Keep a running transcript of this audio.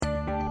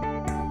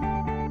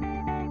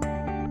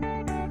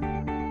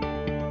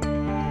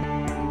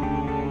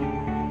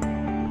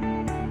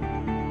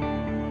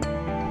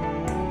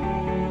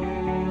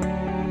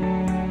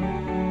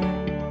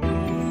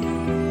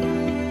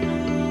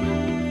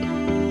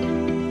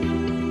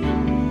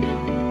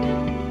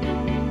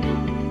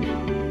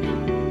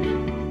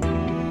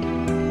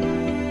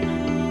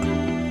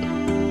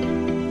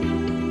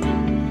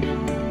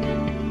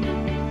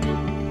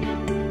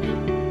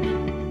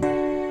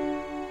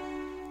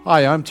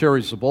Hi, I'm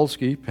Terry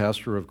Zabolski,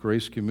 pastor of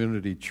Grace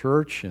Community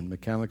Church in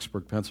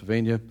Mechanicsburg,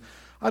 Pennsylvania.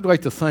 I'd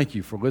like to thank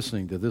you for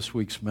listening to this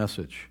week's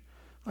message.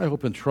 I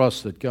hope and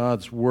trust that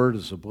God's Word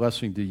is a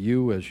blessing to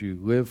you as you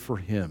live for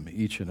Him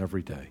each and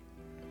every day.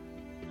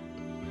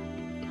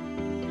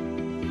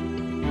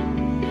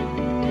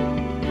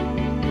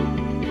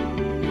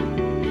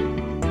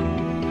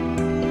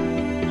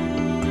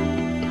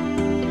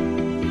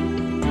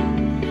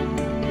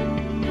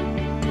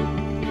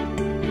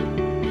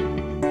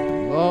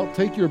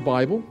 Take your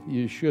Bible.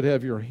 You should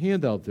have your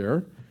handout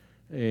there.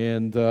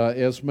 And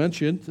as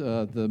mentioned,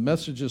 the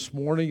message this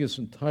morning is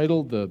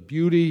entitled The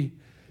Beauty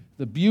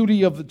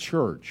of the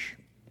Church.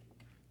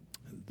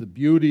 The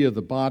beauty of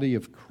the body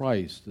of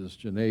Christ, as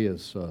Janae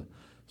has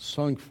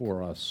sung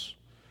for us,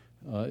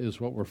 is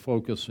what we're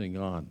focusing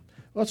on.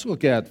 Let's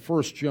look at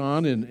 1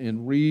 John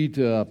and read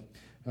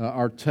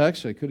our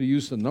text. I could have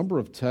used a number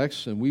of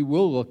texts, and we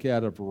will look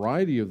at a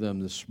variety of them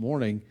this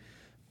morning.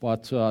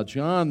 But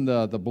John,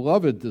 the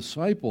beloved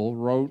disciple,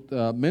 wrote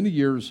many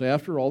years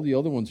after all the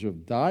other ones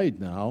have died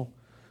now.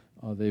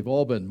 They've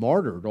all been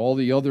martyred. All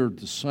the other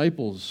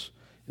disciples,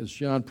 as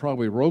John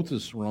probably wrote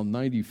this around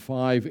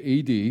 95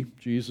 A.D.,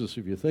 Jesus,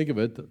 if you think of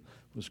it,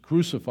 was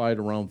crucified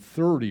around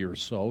 30 or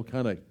so.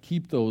 Kind of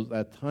keep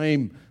that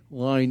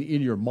timeline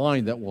in your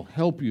mind. That will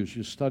help you as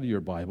you study your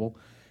Bible.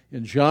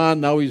 And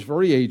John, now he's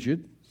very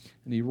aged,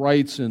 and he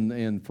writes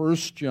in 1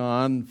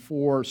 John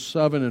 4,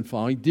 7 and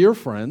following, "Dear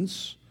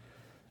friends,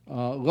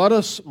 let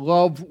us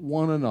love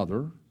one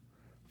another,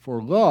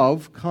 for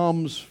love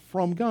comes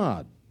from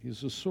God."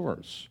 He's the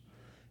source.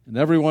 "And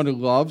everyone who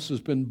loves has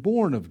been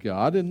born of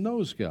God and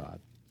knows God.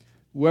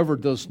 Whoever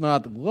does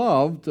not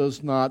love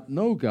does not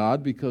know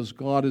God, because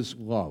God is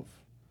love.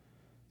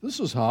 This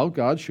is how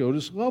God showed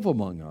His love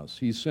among us.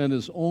 He sent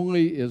His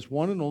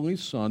one and only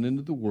Son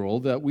into the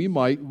world that we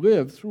might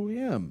live through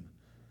Him.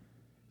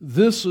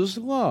 This is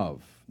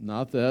love,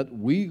 not that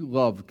we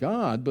love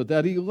God, but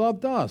that He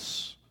loved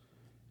us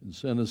and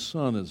sent His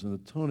Son as an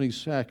atoning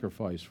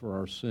sacrifice for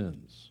our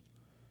sins.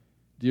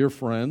 Dear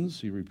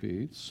friends," he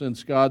repeats,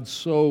 "since God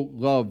so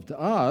loved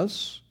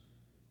us,"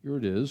 here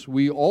it is,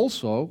 "we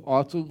also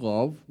ought to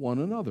love one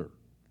another.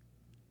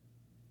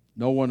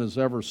 No one has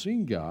ever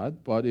seen God,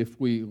 but if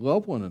we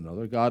love one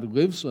another, God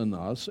lives in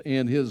us,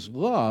 and His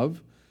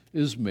love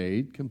is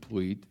made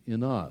complete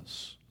in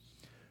us."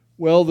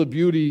 Well, the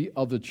beauty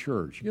of the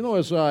church. You know,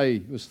 as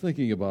I was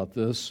thinking about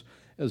this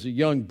as a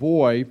young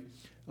boy,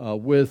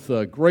 with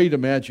great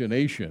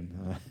imagination.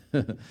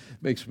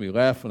 Makes me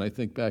laugh when I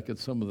think back at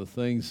some of the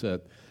things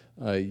that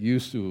I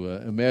used to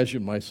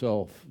imagine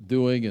myself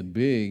doing and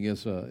being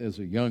as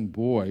a young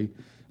boy.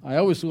 I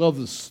always loved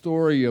the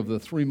story of the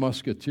Three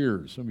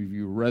Musketeers. Some of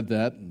you read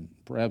that and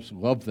perhaps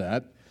loved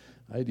that.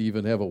 I'd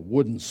even have a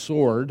wooden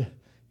sword.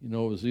 You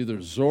know, it was either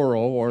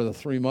Zorro or the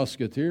Three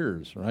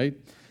Musketeers, right?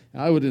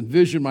 I would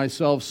envision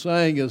myself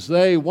saying, as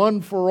they, one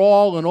for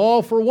all and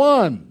all for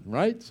one,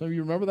 right? Some of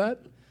you remember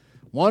that?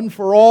 One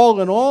for all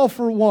and all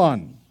for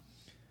one.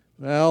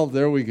 Well,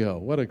 there we go.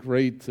 What a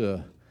great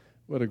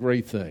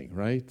thing,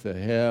 right? To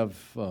have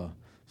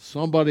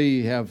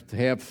somebody have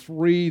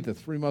the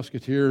Three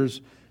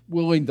Musketeers,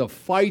 willing to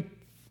fight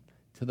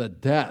to the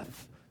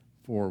death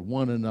for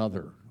one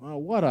another.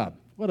 Well, what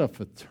a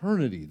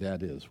fraternity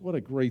that is. What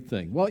a great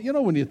thing. Well, you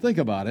know, when you think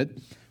about it,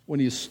 when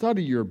you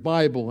study your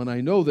Bible, and I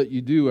know that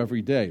you do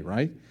every day,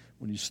 right?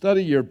 When you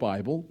study your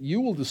Bible,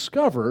 you will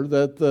discover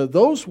that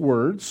those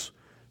words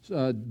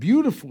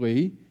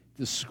beautifully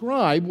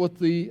describe what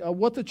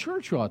the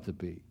church ought to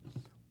be.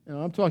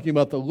 Now, I'm talking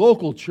about the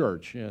local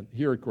church. And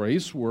here at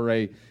Grace,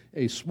 we're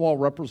a small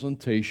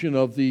representation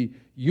of the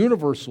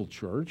universal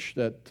church,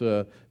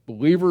 that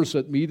believers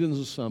that meet in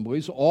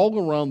assemblies all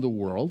around the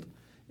world,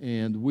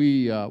 and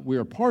we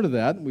are part of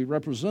that, and we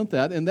represent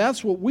that, and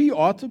that's what we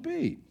ought to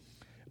be.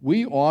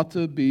 We ought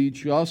to be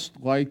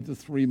just like the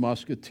Three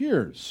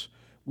Musketeers.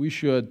 We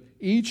should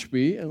each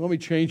be, and let me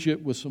change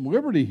it with some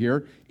liberty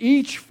here,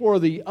 each for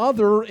the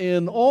other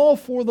and all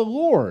for the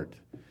Lord.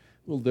 A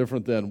little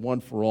different than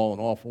one for all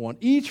and all for one.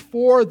 Each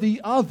for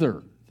the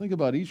other. Think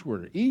about each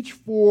word. Each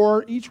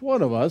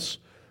one of us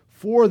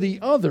for the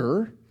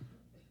other,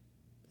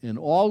 and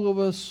all of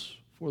us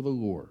for the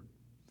Lord.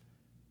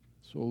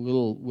 So a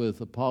little,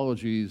 with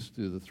apologies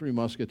to the Three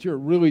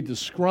Musketeers, really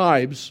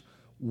describes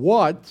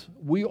what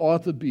we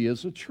ought to be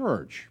as a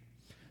church.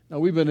 Now,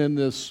 we've been in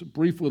this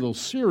brief little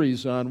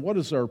series on what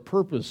is our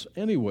purpose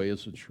anyway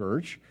as a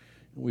church.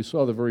 And we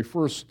saw the very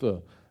first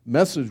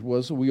message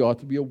was that we ought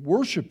to be a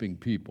worshiping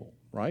people,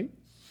 right?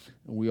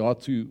 And we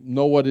ought to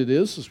know what it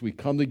is as we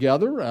come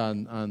together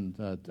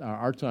on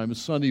our time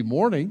is Sunday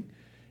morning,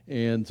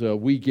 and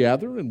we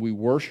gather and we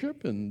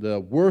worship, and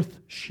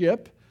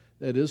worthship,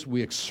 that is,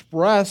 we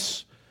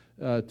express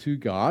to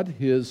God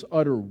His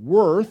utter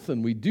worth,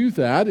 and we do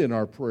that in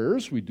our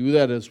prayers. We do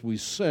that as we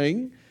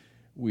sing.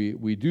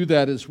 We do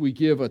that as we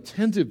give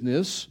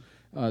attentiveness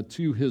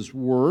to His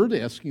Word,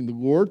 asking the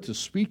Lord to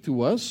speak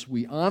to us.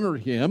 We honor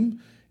Him.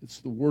 It's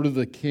the Word of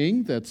the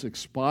King that's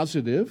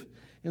expositive.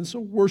 And so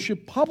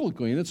worship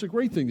publicly, and it's a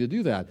great thing to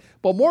do that.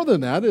 But more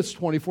than that, it's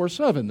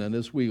 24/7. And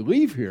as we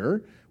leave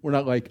here, we're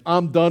not like,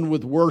 I'm done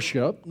with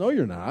worship. No,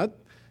 you're not.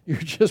 You're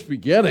just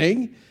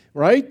beginning,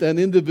 right? Then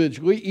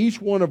individually,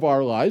 each one of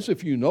our lives,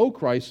 if you know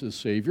Christ as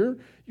Savior,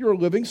 you're a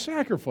living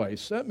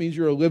sacrifice. That means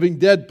you're a living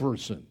dead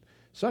person.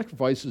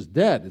 Sacrifice is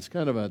dead. It's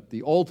kind of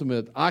the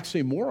ultimate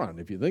oxymoron,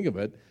 if you think of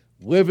it.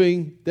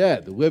 Living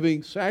dead,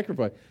 living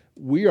sacrifice.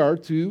 We are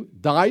to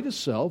die to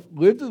self,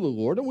 live to the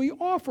Lord, and we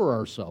offer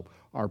ourselves.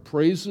 Our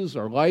praises,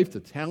 our life, the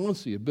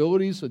talents, the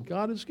abilities that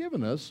God has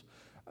given us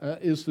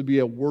is to be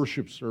a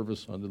worship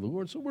service unto the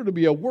Lord. So we're to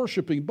be a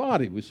worshiping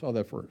body. We saw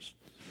that first.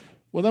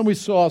 Well, then we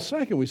saw a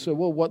second. We said,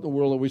 well, what in the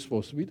world are we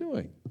supposed to be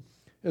doing?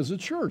 As a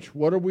church,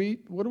 what are we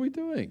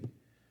doing?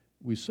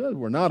 We said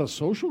we're not a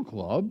social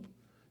club.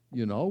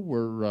 You know,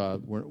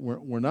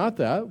 we're not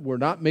that. We're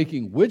not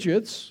making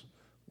widgets.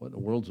 What in the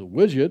world's a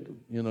widget?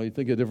 You know, you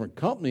think of different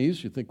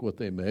companies, you think what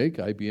they make.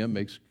 IBM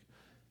makes,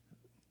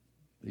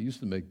 they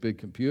used to make big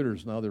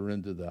computers, now they're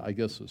into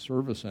the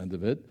service end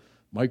of it.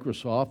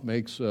 Microsoft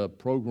makes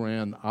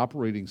program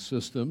operating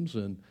systems,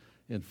 and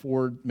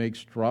Ford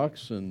makes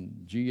trucks, and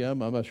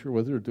GM, I'm not sure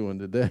what they're doing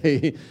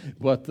today,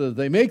 but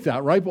they make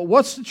that, right? But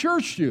what's the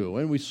church do?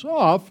 And we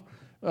saw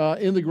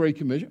in the Great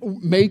Commission,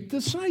 make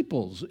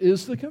disciples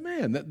is the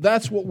command.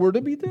 That's what we're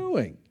to be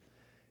doing.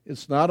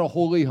 It's not a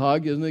holy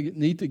hug. Isn't it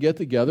neat to get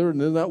together?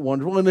 And isn't that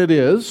wonderful? And it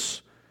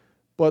is.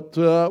 But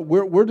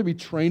we're to be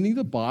training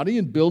the body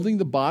and building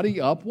the body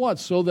up, what?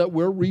 So that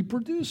we're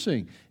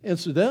reproducing.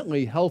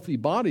 Incidentally, healthy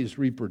bodies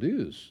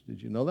reproduce.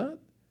 Did you know that?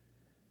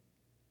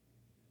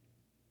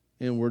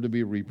 And we're to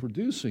be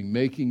reproducing,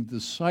 making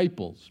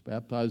disciples,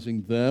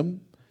 baptizing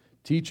them,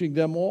 teaching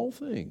them all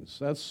things.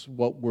 That's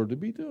what we're to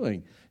be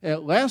doing.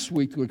 And last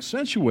week, to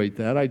accentuate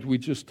that, we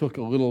just took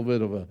a little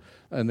bit of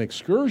an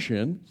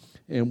excursion.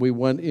 And we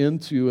went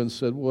into and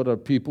said, what are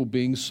people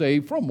being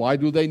saved from? Why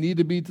do they need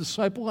to be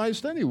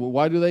disciplized anyway?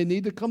 Why do they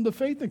need to come to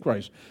faith in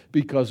Christ?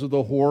 Because of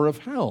the horror of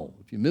hell.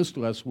 If you missed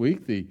last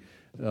week,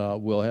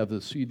 we'll have the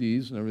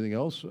CDs and everything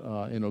else,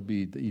 and it'll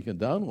be you can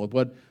download.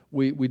 But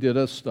we did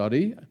a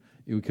study.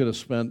 We could have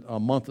spent a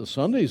month of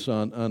Sundays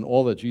on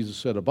all that Jesus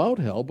said about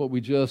hell, but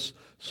we just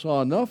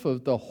saw enough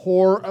of the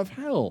horror of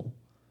hell.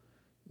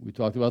 We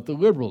talked about the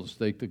liberals.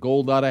 They take the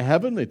gold out of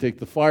heaven, they take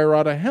the fire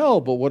out of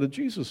hell, but what did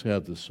Jesus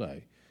have to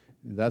say?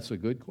 That's a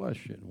good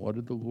question. What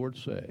did the Lord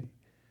say?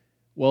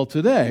 Well,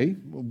 today,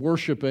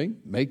 worshiping,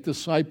 make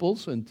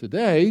disciples, and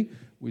today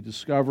we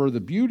discover the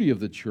beauty of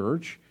the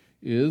church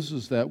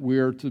is that we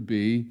are to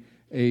be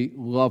a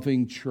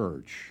loving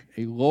church,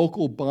 a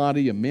local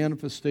body, a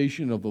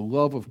manifestation of the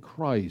love of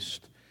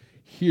Christ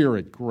here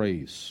at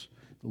Grace.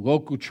 The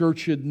local church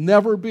should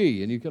never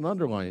be, and you can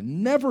underline it,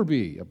 never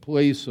be a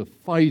place of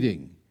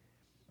fighting,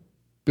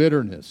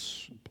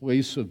 bitterness, a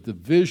place of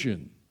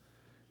division,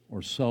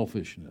 or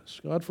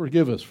selfishness. God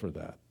forgive us for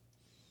that.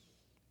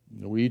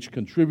 We each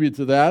contribute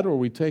to that or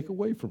we take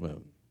away from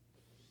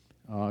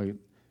Him.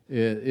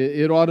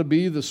 It ought to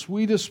be the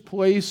sweetest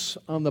place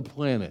on the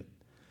planet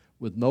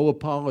with no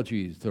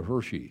apologies to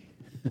Hershey.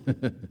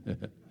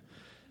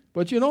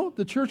 But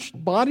the church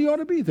body ought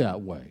to be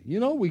that way.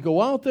 We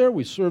go out there,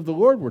 we serve the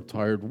Lord, we're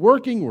tired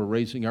working, we're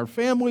raising our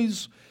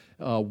families,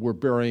 we're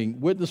bearing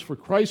witness for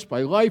Christ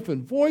by life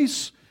and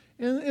voice.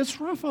 And it's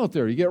rough out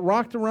there. You get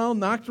rocked around,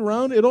 knocked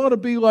around. It ought to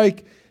be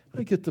like,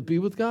 I get to be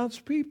with God's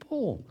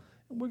people.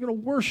 And we're going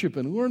to worship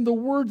and learn the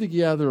Word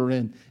together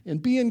and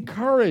be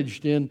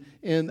encouraged and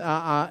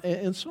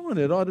so on.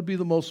 It ought to be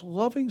the most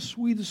loving,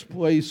 sweetest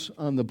place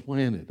on the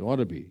planet. It ought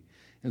to be.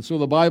 And so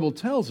the Bible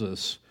tells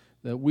us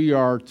that we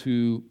are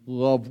to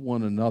love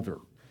one another.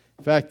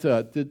 In fact,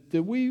 did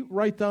we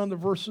write down the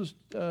verses,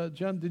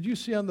 Jen? Did you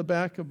see on the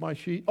back of my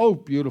sheet? Oh,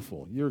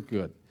 beautiful. You're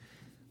good.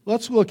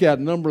 Let's look at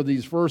a number of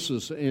these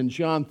verses in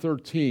John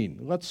 13.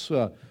 Let's,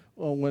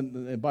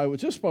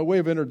 just by way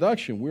of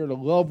introduction, we're to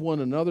love one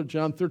another.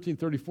 John 13,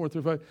 34,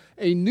 35.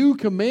 A new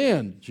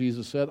command,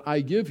 Jesus said,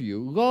 I give you.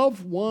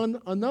 Love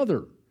one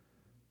another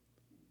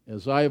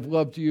as I have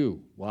loved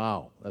you.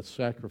 Wow, that's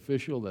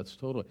sacrificial. That's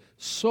totally.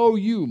 So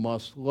you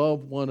must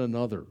love one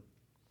another.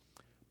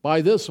 By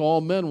this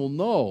all men will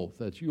know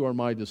that you are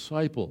my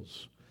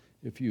disciples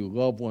if you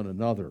love one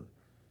another.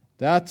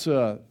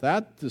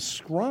 That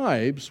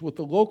describes what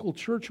the local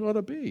church ought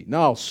to be.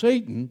 Now,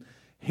 Satan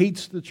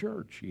hates the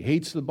church. He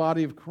hates the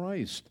body of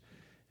Christ.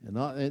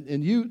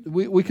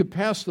 We could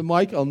pass the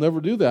mic. I'll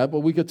never do that,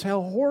 but we could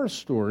tell horror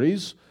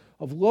stories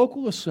of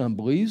local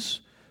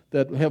assemblies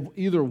that have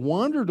either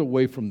wandered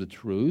away from the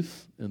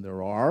truth, and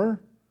there are,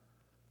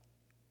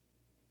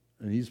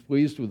 and he's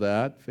pleased with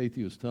that.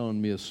 Faithy was telling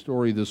me a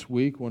story this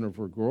week. One of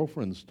her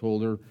girlfriends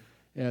told her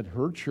at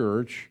her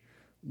church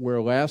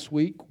where last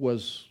week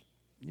was,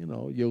 you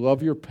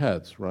love your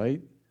pets, right?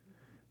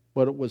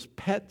 But it was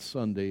Pet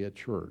Sunday at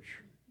church.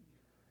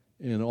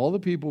 And all the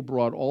people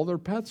brought all their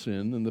pets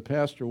in, and the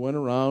pastor went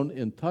around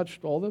and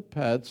touched all the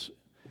pets,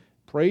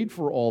 prayed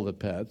for all the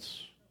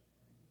pets.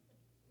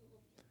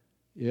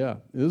 Yeah,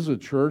 this is a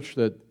church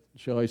that,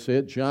 shall I say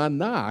it, John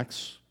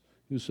Knox,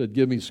 who said,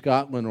 give me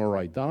Scotland or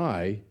I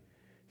die,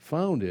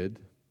 founded,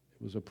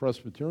 it was a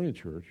Presbyterian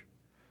church,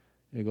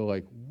 and you go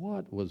like,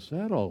 what was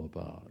that all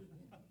about?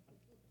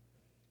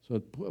 So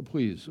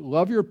please,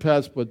 love your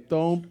pets, but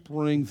don't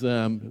bring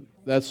them.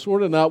 That's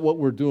sort of not what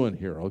we're doing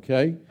here,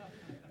 okay?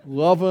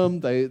 Love them.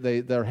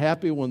 They're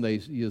happy when they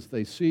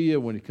see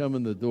you, when you come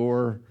in the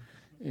door,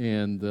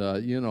 and,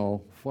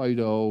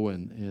 Fido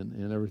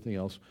and everything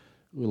else.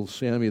 Little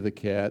Sammy the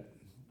cat.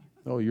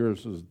 Oh,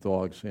 yours is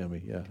dog,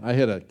 Sammy. Yeah, I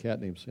had a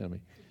cat named Sammy.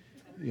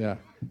 Yeah.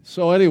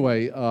 So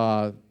anyway,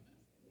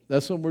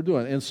 that's what we're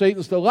doing. And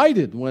Satan's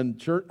delighted when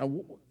church,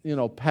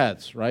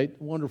 pets,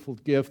 right? Wonderful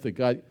gift that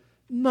God,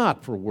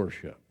 not for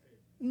worship.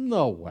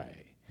 No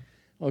way.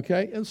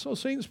 Okay? And so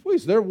Satan's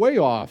pleased. They're way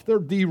off. They're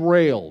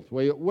derailed.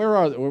 Where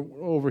are they?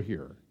 We're over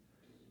here.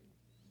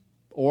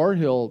 Or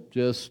he'll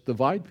just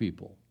divide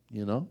people,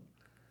 And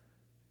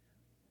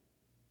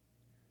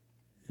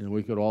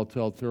we could all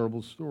tell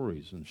terrible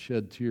stories and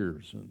shed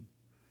tears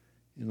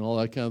and all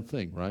that kind of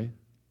thing, right?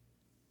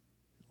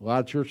 A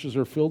lot of churches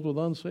are filled with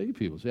unsaved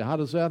people. Say, how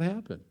does that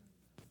happen?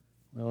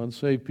 Well,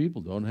 unsaved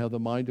people don't have the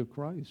mind of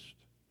Christ.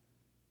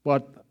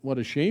 But what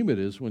a shame it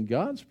is when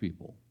God's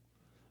people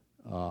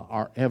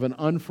have an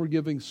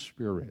unforgiving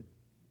spirit.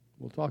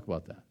 We'll talk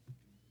about that.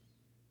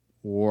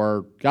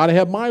 Or, got to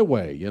have my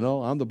way,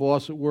 I'm the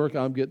boss at work,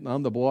 I'm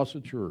the boss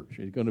at church.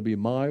 It's going to be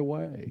my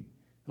way.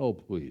 Oh,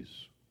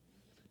 please.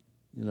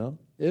 The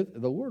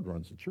Lord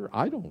runs the church.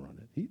 I don't run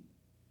it.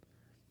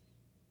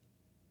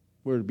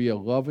 We're to be a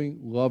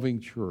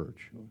loving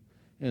church.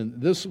 And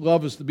this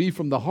love is to be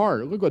from the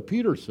heart. Look what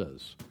Peter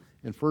says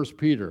in 1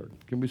 Peter.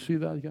 Can we see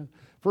that again?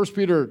 1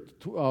 Peter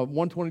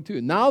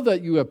 1:22. Now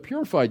that you have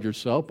purified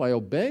yourself by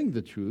obeying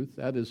the truth,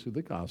 that is through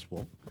the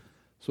gospel,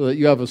 so that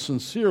you have a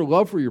sincere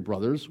love for your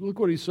brothers, look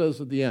what he says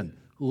at the end.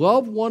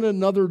 Love one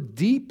another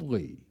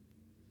deeply,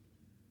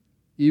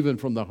 even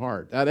from the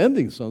heart. That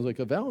ending sounds like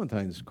a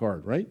Valentine's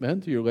card, right,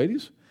 men, to your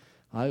ladies?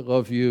 I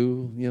love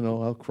you,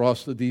 I'll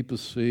cross the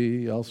deepest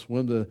sea, I'll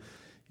swim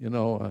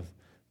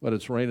but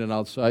it's raining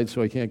outside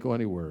so I can't go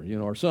anywhere,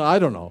 or so, I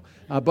don't know.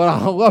 But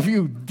I'll love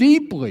you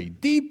deeply,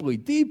 deeply,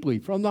 deeply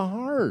from the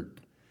heart.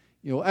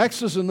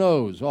 X's and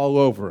O's all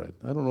over it.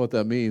 I don't know what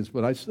that means,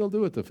 but I still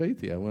do it to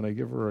Faithia when I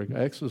give her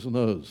X's and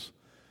O's.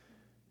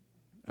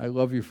 I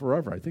love you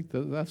forever. I think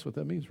that's what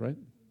that means, right?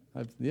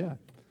 Yeah.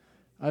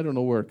 I don't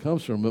know where it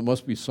comes from. It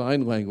must be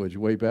sign language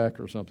way back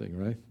or something,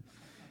 right?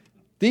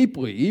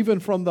 Deeply, even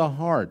from the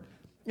heart.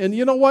 And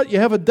you know what? You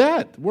have a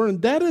debt. We're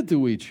indebted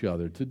to each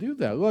other to do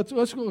that.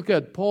 Let's look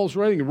at Paul's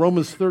writing in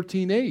Romans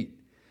 13:8.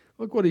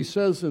 Look what he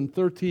says in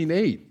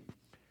 13:8.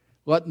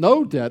 Let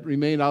no debt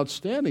remain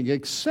outstanding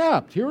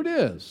except, here it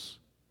is,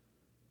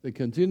 the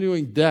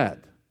continuing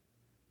debt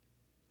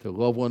to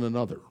love one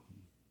another.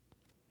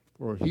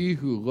 For he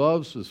who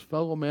loves his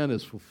fellow man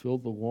has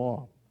fulfilled the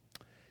law.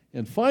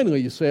 And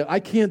finally, you say, I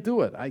can't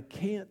do it. I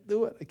can't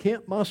do it. I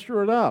can't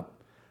muster it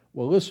up.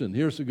 Well, listen,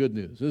 here's the good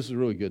news. This is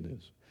really good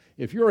news.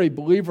 If you're a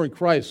believer in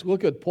Christ,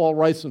 look at Paul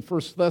writes in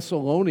 1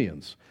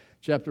 Thessalonians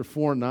chapter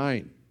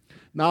 4:9.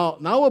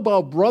 Now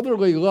about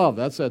brotherly love,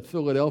 that's that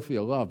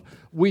Philadelphia love.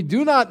 We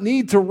do not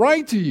need to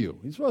write to you.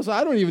 He says,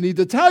 I don't even need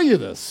to tell you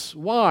this.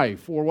 Why?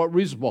 For what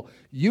reason? Well,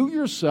 you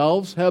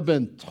yourselves have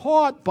been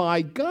taught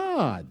by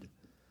God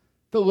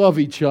to love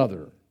each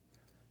other.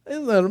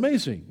 Isn't that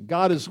amazing?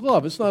 God is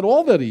love. It's not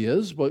all that he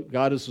is, but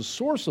God is the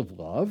source of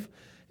love.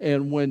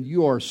 And when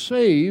you are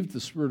saved, the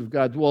Spirit of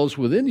God dwells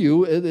within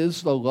you. It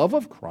is the love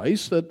of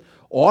Christ that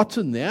ought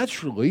to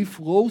naturally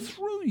flow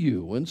through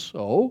you. And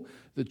so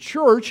the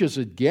church, as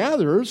it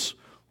gathers,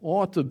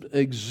 ought to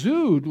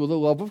exude with the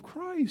love of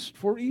Christ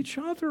for each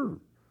other.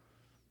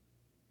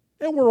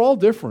 And we're all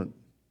different.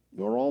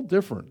 We're all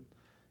different.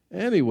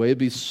 Anyway, it'd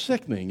be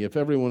sickening if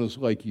everyone was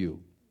like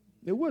you.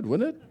 It would,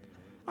 wouldn't it?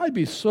 I'd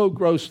be so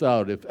grossed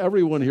out if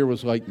everyone here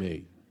was like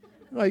me.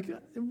 Like,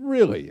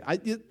 really,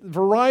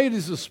 variety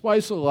is the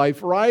spice of life.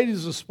 Variety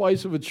is the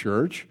spice of a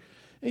church.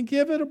 And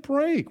give it a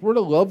break. We're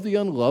to love the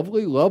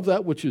unlovely, love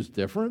that which is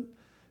different.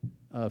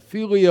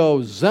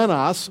 Phileo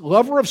xenos,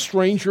 lover of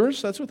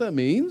strangers. That's what that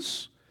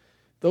means.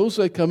 Those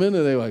that come in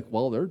and they're like,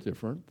 well, they're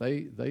different.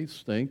 They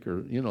stink,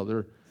 or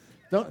they're,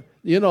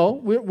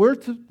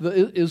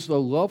 is the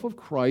love of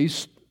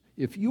Christ.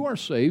 If you are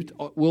saved,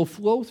 will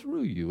flow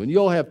through you, and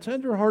you'll have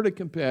tender-hearted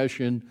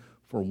compassion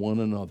for one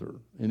another.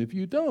 And if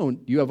you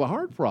don't, you have a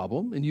heart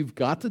problem, and you've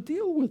got to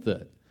deal with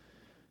it.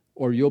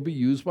 Or you'll be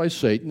used by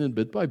Satan, and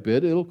bit by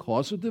bit, it'll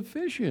cause a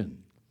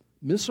division,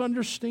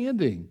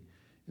 misunderstanding,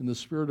 and the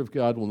Spirit of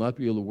God will not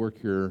be able to work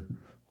here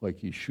like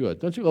he should.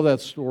 Don't you love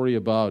that story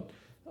about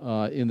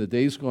in the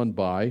days gone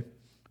by?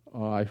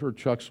 I heard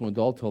Chuck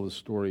Swindoll tell the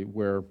story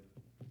where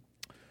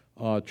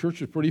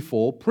church was pretty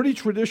full, pretty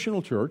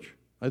traditional church.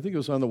 I think it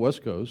was on the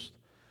West Coast.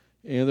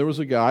 And there was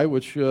a guy,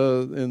 which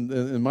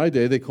in my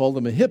day, they called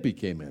him a hippie,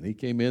 came in. He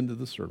came into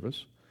the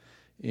service,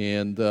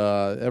 and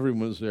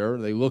everyone was there.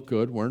 They looked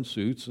good, wearing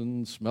suits,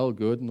 and smelled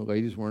good, and the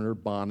ladies wearing their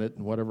bonnet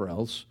and whatever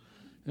else.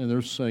 And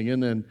they're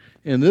singing, and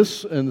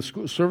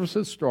the service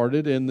had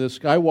started, and this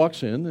guy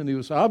walks in, and he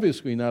was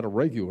obviously not a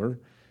regular,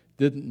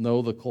 didn't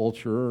know the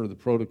culture or the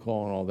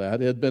protocol and all that.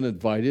 They had been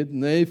invited,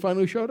 and they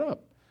finally showed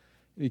up.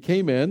 He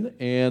came in,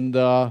 and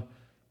the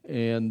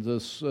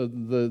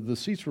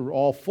seats were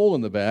all full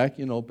in the back.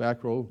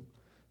 Back row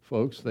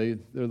folks, they're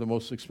the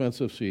most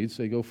expensive seats.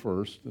 They go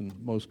first in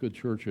most good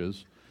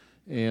churches.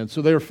 And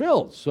so they were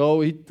filled.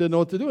 So he didn't know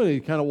what to do. And he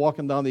kind of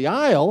walking down the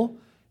aisle,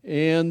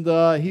 and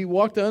he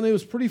walked down, and it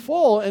was pretty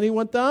full, and he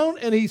went down,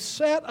 and he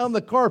sat on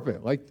the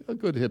carpet, like a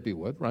good hippie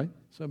would, right?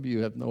 Some of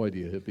you have no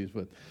idea hippies,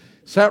 but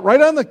sat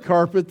right on the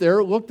carpet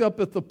there, looked up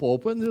at the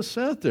pulpit, and just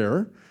sat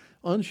there,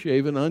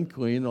 unshaven,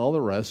 unclean, all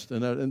the rest.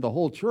 And the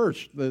whole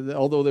church,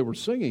 although they were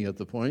singing at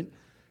the point,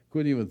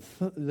 they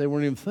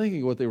weren't even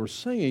thinking what they were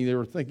singing. They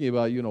were thinking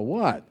about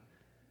what.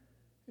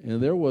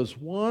 And there was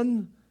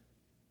one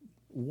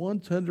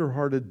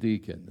tender-hearted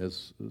deacon,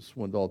 as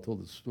Swindoll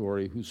told the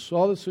story, who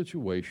saw the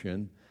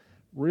situation,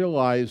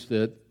 realized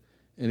it,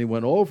 and he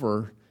went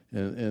over,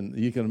 and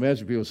you can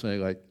imagine people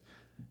saying, like,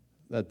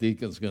 that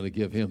deacon's going to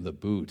give him the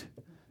boot.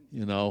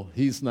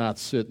 He's not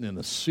sitting in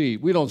a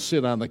seat. We don't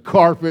sit on the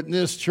carpet in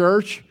this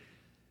church.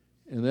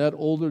 And that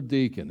older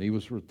deacon, he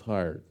was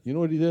retired. You know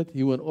what he did?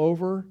 He went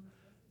over,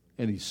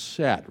 and he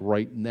sat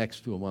right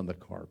next to him on the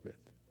carpet.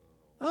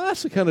 Oh,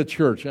 that's the kind of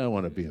church I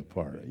want to be a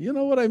part of. You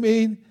know what I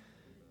mean?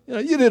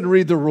 You didn't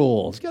read the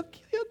rules.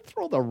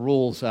 Throw the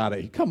rules out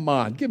of you. Come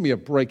on, give me a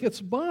break. It's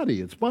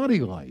body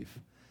life.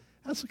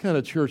 That's the kind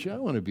of church I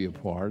want to be a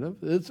part of.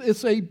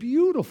 It's a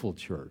beautiful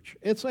church.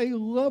 It's a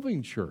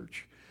loving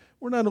church.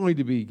 We're not only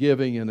to be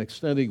giving and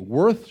extending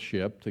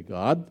worship to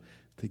God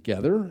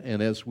together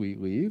and as we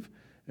leave,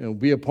 and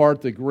be a part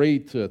of the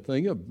great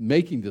thing of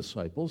making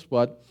disciples,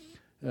 but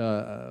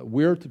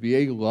we're to be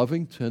a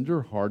loving,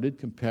 tender-hearted,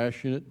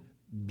 compassionate,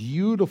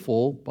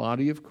 beautiful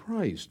body of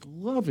Christ.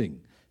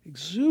 Loving,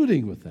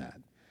 exuding with that.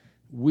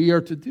 We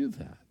are to do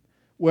that.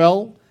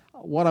 Well,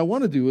 what I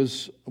want to do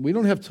is, we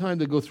don't have time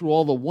to go through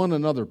all the one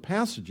another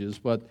passages,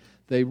 but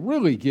they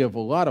really give a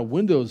lot of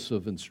windows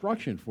of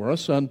instruction for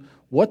us on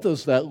what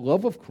does that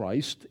love of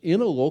Christ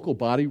in a local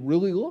body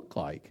really look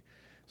like.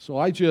 So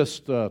I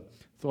just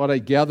thought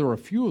I'd gather a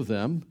few of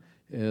them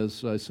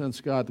as I sense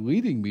God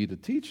leading me to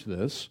teach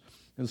this.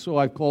 And so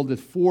I've called it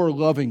 4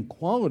 loving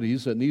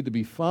qualities that need to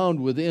be found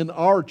within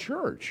our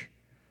church,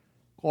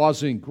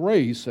 causing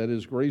Grace, that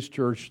is Grace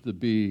Church, to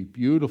be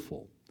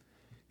beautiful.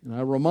 And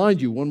I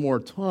remind you one more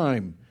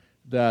time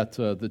that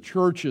the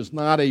church is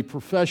not a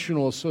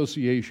professional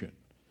association.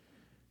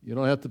 You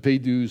don't have to pay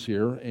dues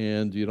here,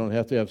 and you don't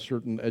have to have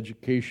certain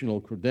educational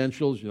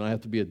credentials. You don't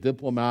have to be a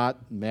diplomat,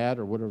 MAT,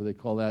 or whatever they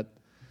call that.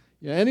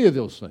 Any of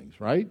those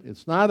things, right?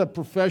 It's not a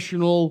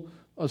professional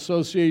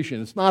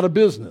association. It's not a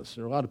business.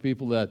 There are a lot of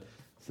people that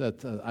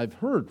I've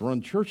heard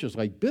run churches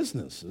like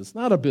business. It's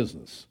not a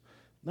business.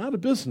 Not a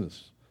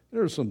business.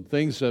 There are some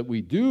things that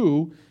we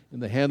do in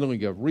the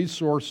handling of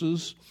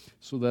resources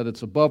so that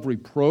it's above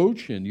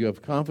reproach, and you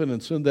have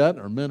confidence in that.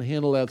 Our men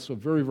handle that so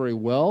very, very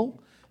well.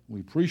 We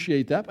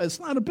appreciate that, but it's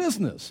not a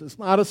business. It's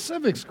not a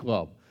civics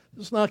club.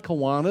 It's not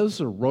Kiwanis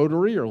or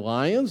Rotary or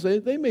Lions.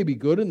 They may be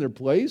good in their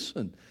place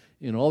and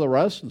all the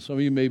rest, and some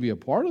of you may be a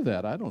part of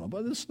that. I don't know,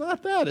 but it's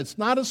not that. It's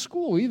not a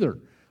school either,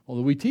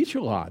 although we teach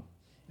a lot.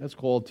 That's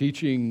called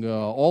teaching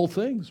all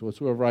things,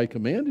 whatsoever I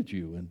commanded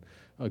you. And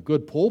a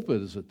good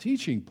pulpit is a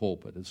teaching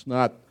pulpit. It's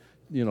not,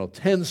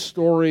 10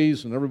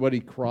 stories and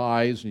everybody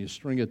cries and you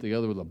string it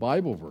together with a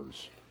Bible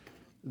verse.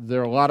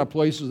 There are a lot of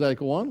places that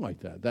go on like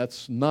that.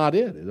 That's not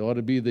it. It ought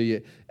to be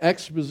the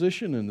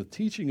exposition and the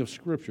teaching of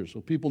Scripture,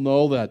 so people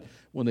know that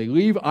when they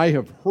leave, I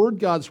have heard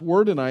God's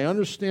Word and I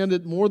understand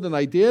it more than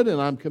I did,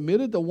 and I'm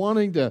committed to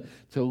wanting to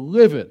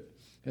live it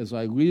as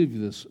I leave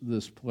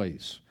this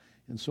place.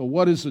 And so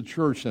what is the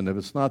church then? If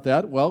it's not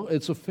that, well,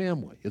 it's a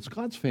family. It's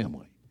God's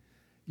family.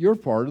 You're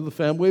part of the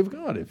family of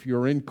God if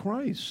you're in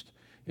Christ,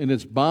 and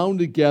it's bound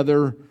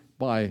together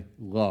by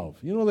love.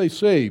 They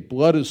say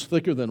blood is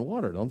thicker than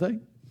water, don't they?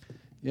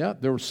 Yeah,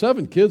 there were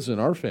 7 kids in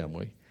our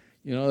family.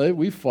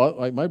 We fought,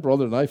 like my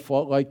brother and I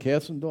fought like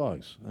cats and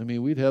dogs. I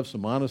mean, we'd have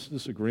some honest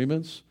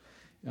disagreements.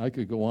 I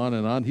could go on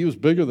and on. He was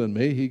bigger than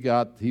me.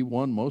 He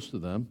won most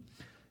of them.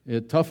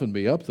 It toughened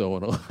me up, though,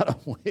 in a lot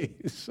of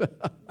ways.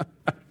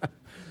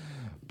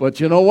 But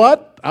you know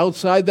what?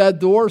 Outside that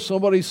door,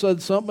 somebody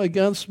said something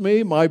against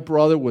me, my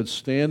brother would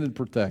stand and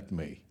protect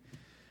me.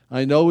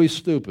 I know he's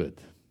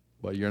stupid,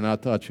 but you're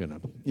not touching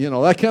him.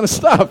 That kind of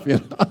stuff,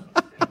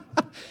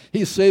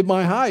 He saved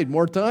my hide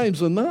more times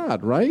than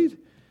not, right?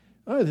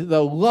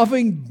 The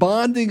loving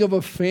bonding of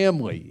a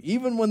family,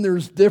 even when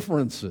there's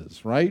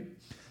differences, right?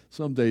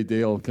 Someday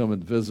Dale will come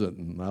and visit,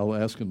 and I'll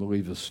ask him to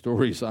leave his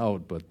stories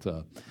out, but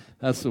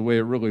that's the way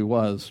it really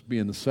was,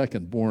 being the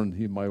second born,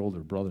 my older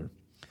brother.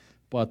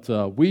 But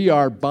we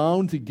are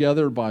bound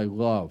together by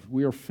love.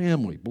 We are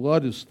family.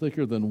 Blood is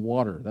thicker than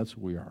water. That's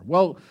what we are.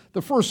 Well,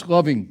 the first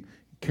loving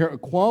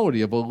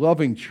quality of a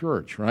loving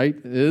church, right,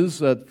 is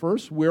that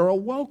first, we're a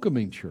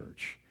welcoming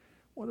church.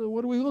 What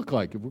do we look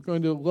like? If we're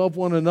going to love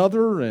one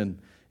another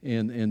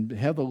and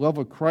have the love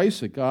of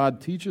Christ that God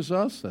teaches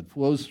us, that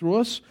flows through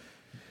us,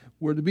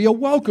 We're to be a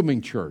welcoming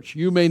church.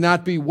 You may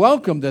not be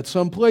welcomed at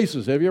some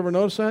places. Have you ever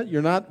noticed that?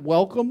 You're not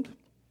welcomed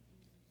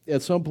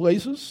at some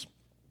places.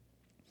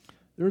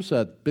 There's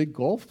that big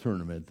golf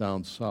tournament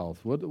down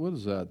south. What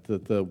is that?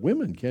 That the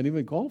women can't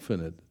even golf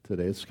in it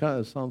today.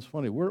 It sounds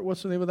funny.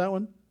 What's the name of that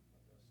one?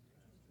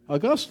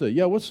 Augusta.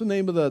 Yeah, what's the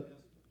name of that?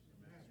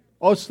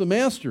 Oh, it's the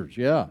Masters,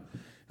 yeah.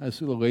 I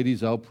see the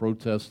ladies out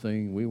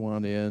protesting. We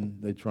want in.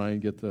 They try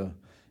and get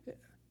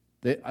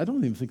I don't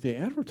even think they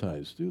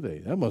advertise, do they?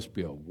 That must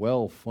be a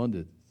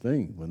well-funded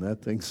thing when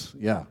that thing's,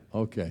 yeah,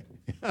 okay.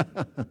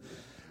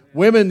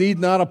 Women need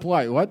not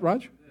apply. What,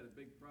 Raj? They had a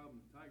big problem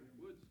with Tiger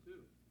Woods, too.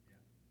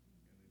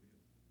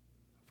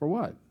 For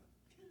what?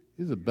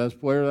 He's the best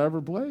player that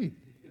ever played.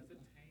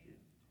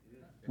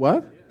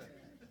 What?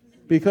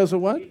 Because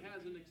of what? He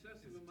has an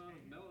excessive amount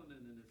of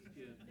melanin in his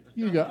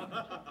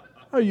skin.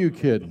 Are you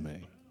kidding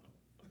me?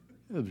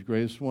 He was the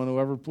greatest one who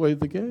ever played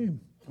the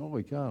game.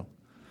 Holy cow.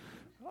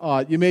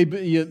 You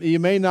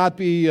may not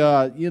be,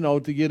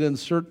 to get in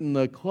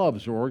certain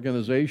clubs or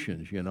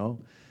organizations,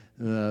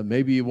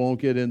 maybe you won't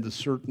get into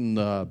certain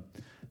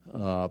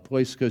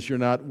places because you're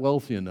not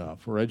wealthy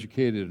enough or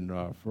educated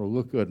enough or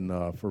look good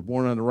enough or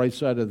born on the right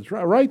side of the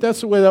track. Right?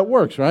 That's the way that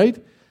works, right?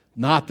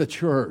 Not the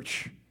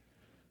church.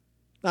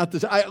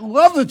 I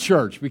love the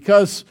church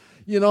because,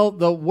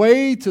 the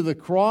way to the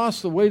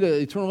cross, the way to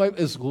eternal life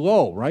is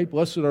low, right?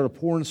 Blessed are the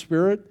poor in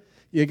spirit.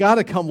 You got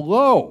to come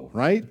low,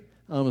 right?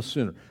 I'm a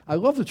sinner. I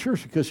love the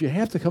church because you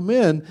have to come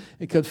in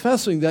and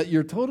confessing that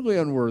you're totally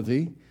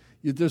unworthy,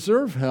 you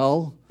deserve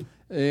hell,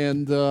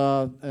 and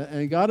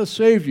God has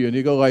saved you. And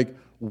you go like,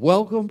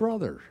 welcome,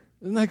 brother.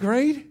 Isn't that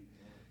great?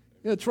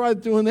 Yeah, try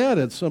doing that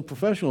at some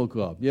professional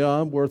club. Yeah,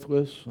 I'm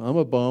worthless. I'm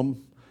a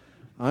bum.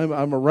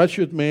 I'm a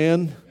wretched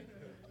man.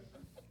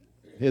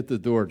 Hit the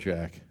door,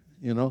 Jack.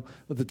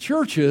 But the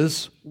church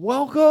is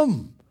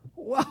welcome.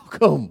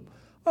 Welcome.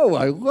 Oh,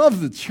 I love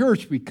the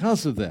church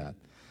because of that.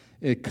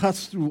 It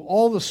cuts through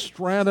all the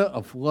strata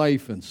of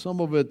life, and so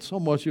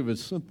much of it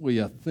is simply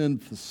a thin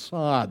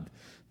facade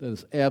that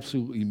is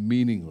absolutely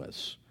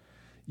meaningless.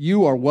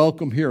 You are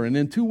welcome here, and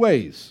in two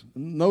ways.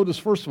 Notice,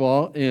 first of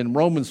all, in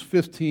Romans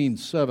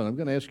 15:7, I'm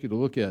going to ask you to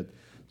look at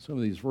some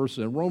of these verses.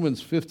 In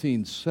Romans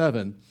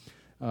 15:7,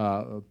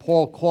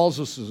 Paul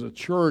calls us as a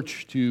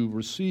church to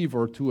receive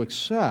or to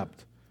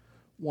accept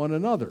one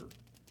another.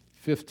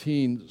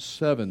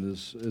 15:7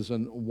 is a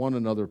one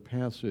another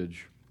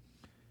passage.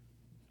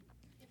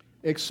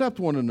 Accept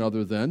one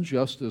another then,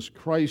 just as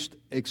Christ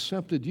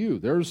accepted you.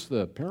 There's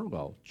the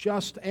parallel.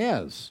 Just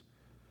as,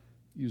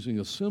 using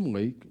a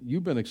simile,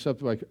 you've been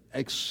accepted by,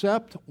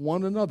 accept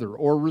one another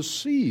or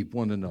receive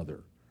one another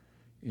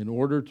in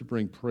order to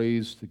bring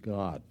praise to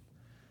God.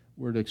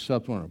 We're to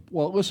accept one another.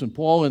 Well, listen,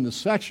 Paul in this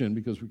section,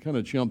 because we kind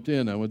of jumped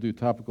in, I want to do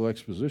topical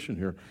exposition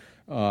here.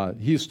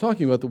 He's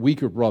talking about the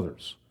weaker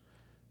brothers.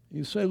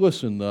 You say,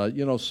 listen,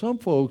 some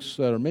folks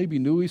that are maybe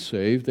newly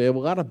saved, they have a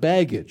lot of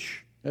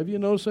baggage. Have you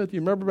noticed that? Do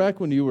you remember back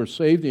when you were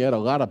saved, you had a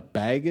lot of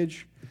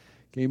baggage,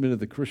 came into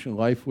the Christian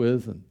life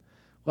with, and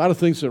a lot of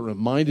things that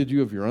reminded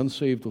you of your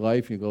unsaved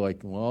life. You go like,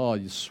 well,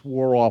 you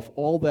swore off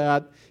all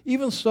that,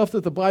 even stuff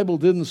that the Bible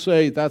didn't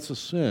say that's a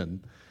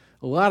sin.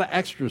 A lot of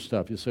extra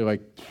stuff. You say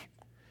like,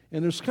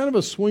 and there's kind of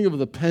a swing of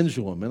the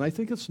pendulum, and I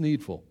think it's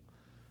needful.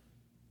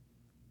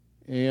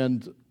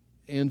 And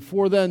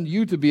for then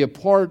you to be a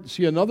part,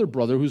 see another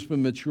brother who's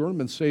been mature and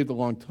been saved a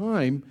long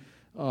time,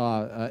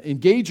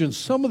 engage in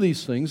some of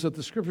these things that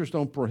the Scriptures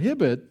don't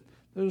prohibit.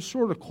 There's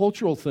sort of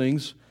cultural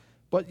things,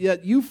 but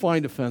yet you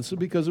find offensive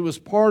because it was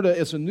part of,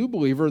 as a new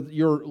believer,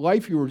 your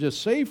life you were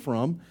just saved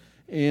from.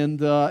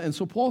 And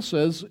so Paul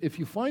says, if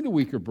you find a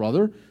weaker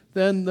brother,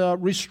 then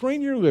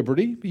restrain your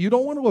liberty. You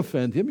don't want to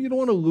offend him. You don't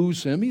want to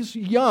lose him. He's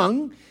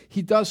young.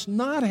 He does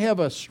not have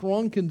a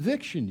strong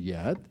conviction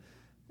yet.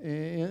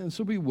 And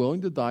so be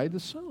willing to die to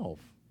self.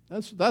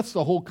 That's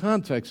the whole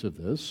context of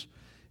this.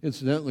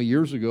 Incidentally,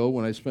 years ago,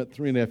 when I spent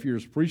 3.5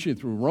 years preaching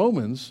through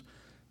Romans,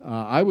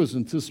 I was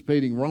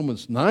anticipating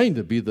Romans 9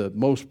 to be the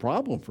most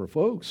problem for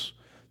folks,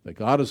 that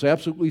God is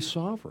absolutely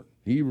sovereign.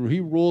 He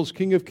rules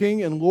King of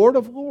Kings and Lord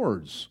of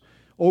Lords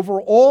over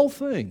all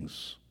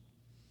things.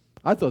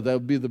 I thought that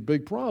would be the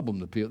big problem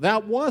to people.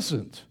 That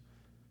wasn't.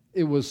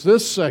 It was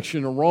this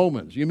section of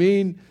Romans. You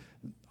mean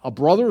a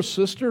brother or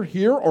sister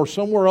here or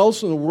somewhere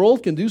else in the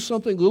world can do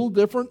something a little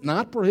different,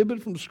 not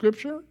prohibited from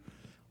Scripture?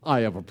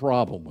 I have a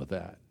problem with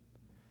that.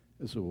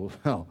 I said,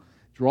 well,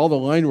 draw the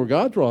line where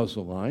God draws the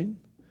line.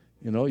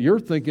 You're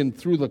thinking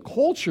through the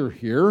culture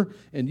here,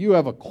 and you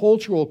have a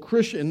cultural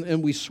Christian,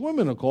 and we swim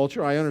in a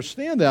culture. I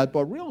understand that,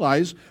 but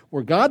realize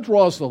where God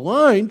draws the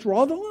line,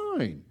 draw the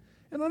line.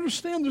 And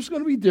understand there's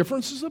going to be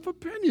differences of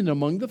opinion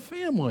among the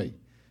family.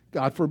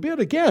 God forbid,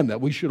 again, that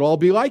we should all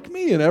be like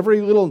me in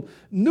every little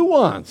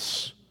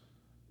nuance.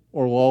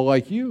 Or all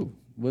like you.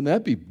 Wouldn't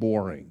that be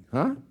boring,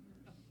 huh?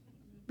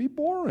 Be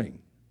boring.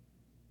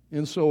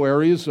 And so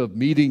areas of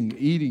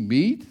eating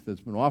meat that's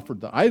been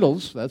offered to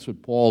idols, that's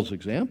what Paul's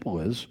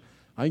example is.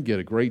 I can get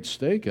a great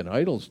steak and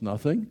idols,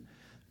 nothing.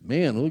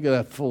 Man, look at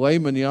that filet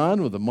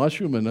mignon with the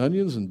mushroom and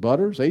onions and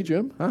butters. Hey,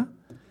 Jim, huh?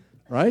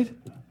 Right?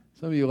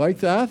 Some of you like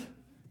that?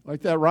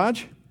 Like that,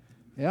 Raj?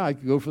 Yeah, I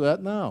could go for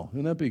that now.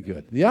 Wouldn't that be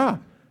good? Yeah.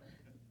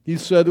 He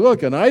said,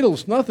 look, an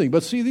idol's nothing.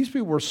 But see, these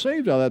people were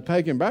saved out of that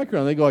pagan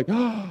background. They go like,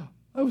 oh,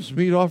 that was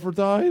meat offered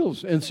to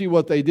idols. And see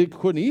what they did,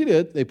 couldn't eat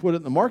it. They put it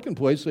in the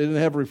marketplace. They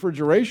didn't have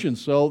refrigeration,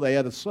 so they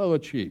had to sell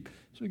it cheap.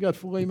 So we got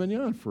filet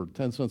mignon for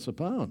 10 cents a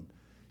pound.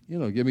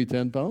 Give me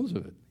 10 pounds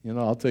of it.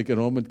 I'll take it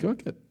home and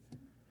cook it.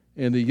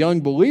 And the young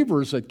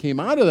believers that came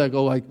out of that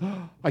go like,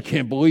 oh, I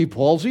can't believe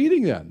Paul's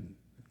eating that.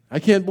 I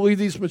can't believe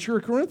these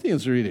mature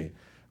Corinthians are eating.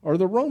 Or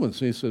the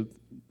Romans. And he said,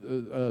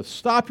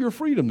 stop your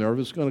freedom there if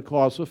it's going to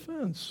cause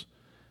offense.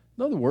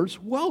 In other words,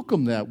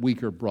 welcome that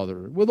weaker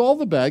brother. With all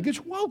the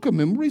baggage, welcome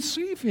him,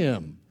 receive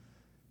him.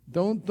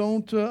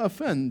 Don't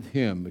offend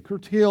him.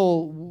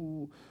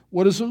 Curtail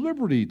what is a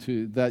liberty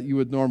that you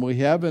would normally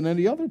have in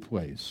any other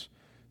place,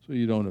 so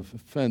you don't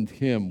offend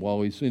him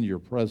while he's in your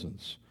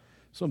presence.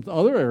 Some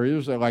other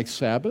areas are like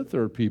Sabbath.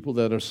 There are people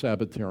that are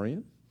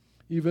Sabbatarian.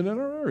 Even in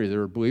our area,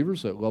 there are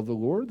believers that love the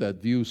Lord,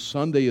 that view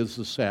Sunday as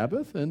the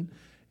Sabbath, and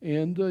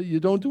you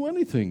don't do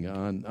anything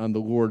on the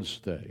Lord's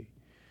Day.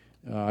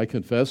 I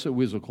confess that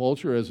we as a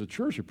culture, as a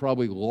church, have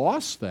probably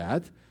lost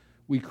that.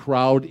 We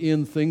crowd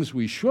in things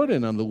we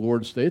shouldn't on the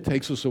Lord's Day. It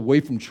takes us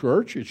away from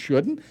church. It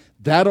shouldn't.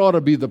 That ought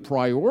to be the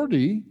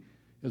priority.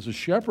 As a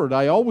shepherd,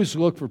 I always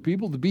look for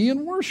people to be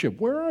in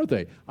worship. Where are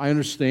they? I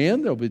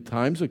understand there'll be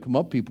times that come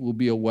up, people will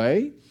be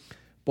away,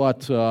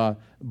 but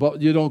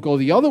you don't go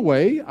the other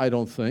way, I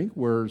don't think,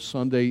 where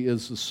Sunday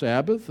is the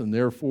Sabbath, and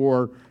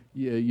therefore,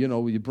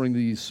 you bring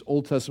these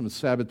Old Testament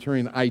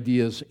Sabbatarian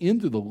ideas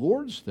into the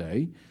Lord's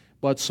Day.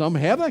 But some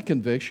have that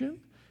conviction,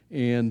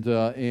 and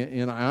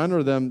I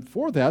honor them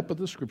for that, but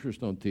the Scriptures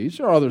don't teach.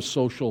 There are other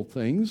social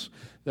things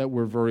that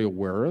we're very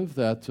aware of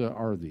that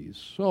are these.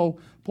 So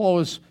Paul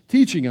is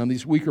teaching on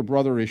these weaker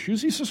brother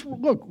issues. He says,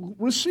 look,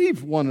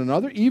 receive one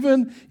another,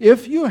 even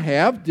if you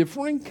have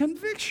differing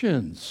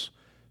convictions.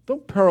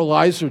 Don't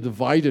paralyze or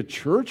divide a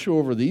church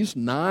over these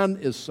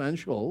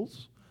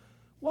non-essentials.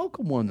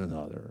 Welcome one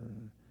another.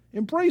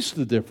 Embrace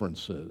the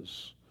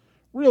differences.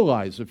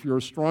 Realize if you're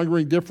a stronger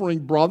and differing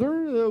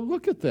brother,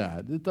 look at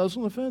that. It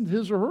doesn't offend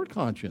his or her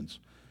conscience.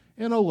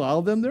 And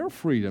allow them their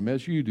freedom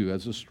as you do,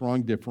 as a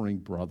strong differing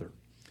brother.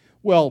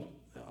 Well,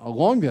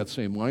 along that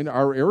same line,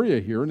 our area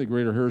here in the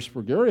greater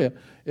Harrisburg area,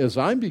 as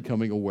I'm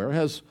becoming aware,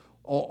 has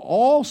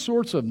all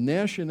sorts of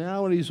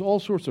nationalities, all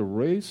sorts of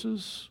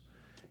races.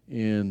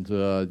 And,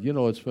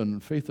 it's been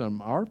faith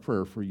on our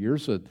prayer for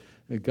years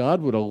that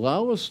God would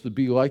allow us to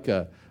be like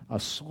a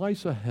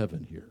slice of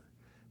heaven here.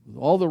 With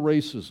all the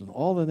races and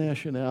all the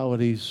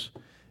nationalities,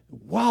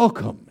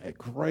 welcome at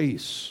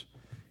grace.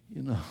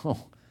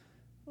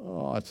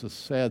 It's a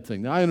sad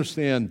thing. Now, I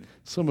understand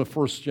some of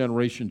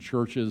first-generation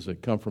churches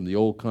that come from the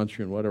old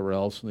country and whatever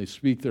else, and they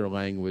speak their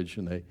language,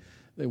 and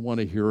they want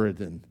to hear it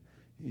in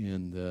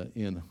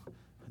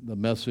the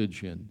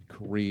message in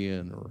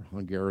Korean or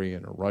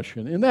Hungarian or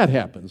Russian, and that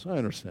happens. I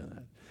understand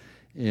that.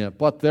 Yeah,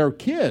 but they're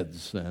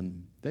kids,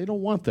 and they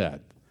don't want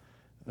that.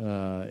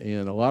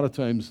 And a lot of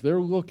times they're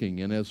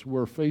looking, and as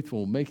we're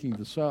faithful making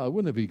the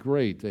wouldn't it be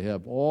great to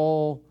have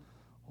all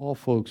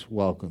folks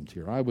welcomed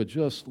here? I would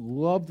just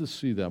love to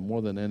see them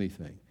more than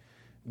anything.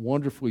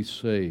 Wonderfully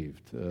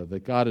saved,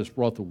 that God has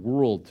brought the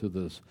world to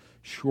the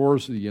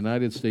shores of the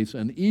United States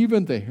and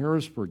even the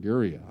Harrisburg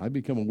area. I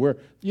become aware,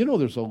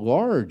 there's a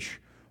large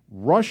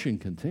Russian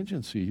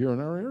contingency here in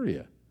our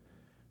area.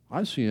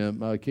 I see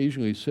them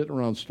occasionally sitting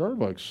around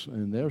Starbucks,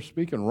 and they're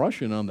speaking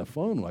Russian on the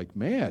phone like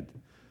mad.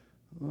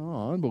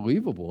 Oh,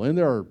 unbelievable. And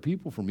there are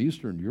people from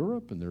Eastern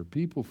Europe, and there are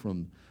people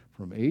from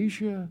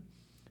Asia,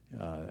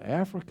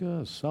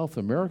 Africa, South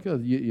America.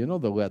 The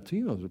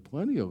Latinos, there are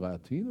plenty of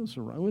Latinos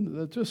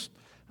around.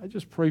 I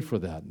just pray for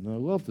that, and I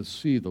love to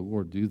see the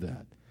Lord do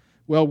that.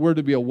 Well, we're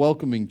to be a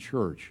welcoming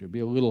church. It'll be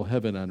a little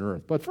heaven on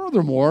earth. But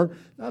furthermore,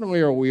 not only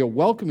are we a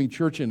welcoming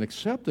church in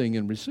accepting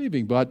and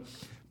receiving, but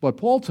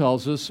Paul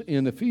tells us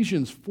in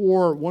Ephesians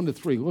 4,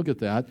 1-3, look at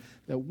that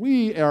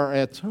we are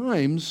at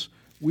times...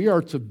 We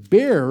are to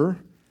bear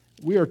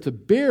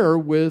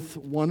with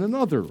one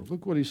another.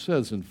 Look what he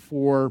says in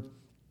 4,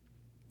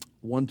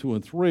 1, 2,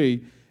 and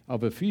 3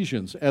 of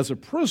Ephesians. As a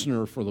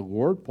prisoner for the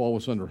Lord, Paul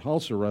was under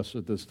house arrest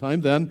at this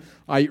time, then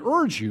I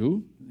urge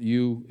you,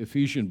 you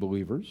Ephesian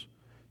believers,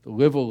 to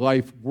live a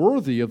life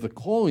worthy of the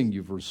calling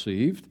you've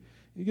received.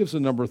 He gives a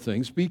number of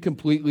things. Be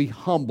completely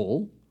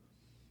humble,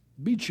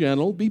 be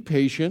gentle, be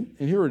patient,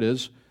 and here it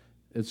is.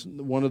 It's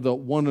one of the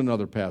one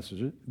another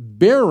passages.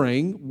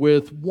 Bearing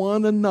with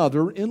one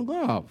another in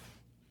love.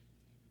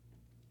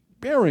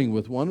 Bearing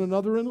with one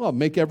another in love.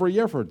 Make every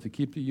effort to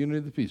keep the unity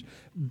of the peace.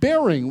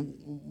 Bearing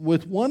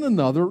with one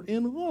another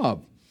in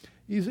love.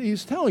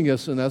 He's telling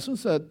us, in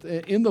essence, that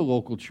in the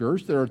local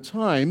church there are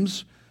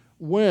times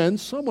when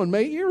someone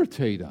may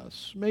irritate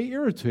us, may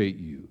irritate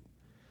you.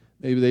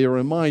 Maybe they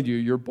remind you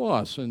of your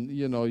boss, and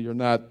you're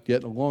not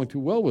getting along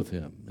too well with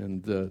him,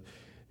 and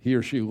he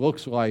or she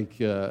looks like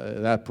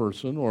that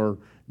person, or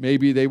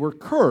maybe they were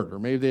curt, or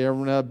maybe they were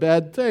having a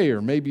bad day,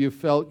 or maybe you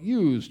felt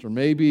used, or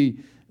maybe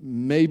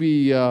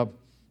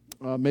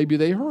maybe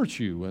they hurt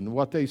you and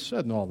what they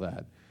said and all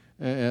that.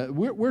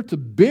 We're to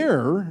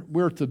bear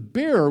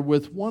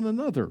with one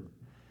another.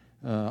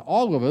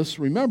 All of us,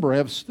 remember,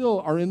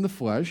 are in the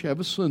flesh, have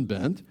a sin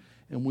bent,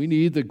 and we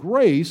need the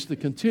grace to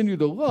continue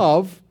to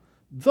love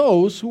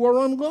those who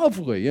are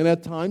unlovely, and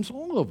at times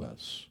all of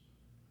us.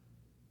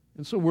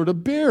 And so we're to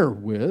bear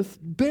with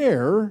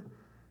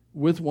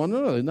one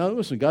another. Now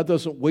listen, God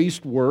doesn't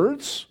waste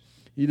words.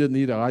 He didn't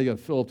need, I got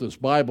to fill up this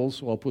Bible,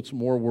 so I'll put some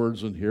more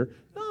words in here.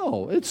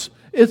 No, it's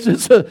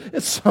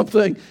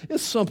something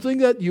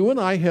that you and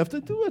I have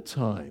to do at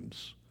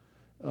times.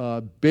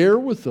 Bear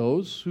with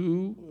those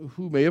who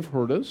may have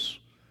hurt us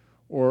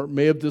or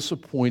may have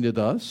disappointed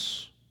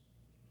us.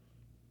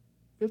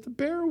 We have to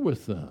bear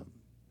with them.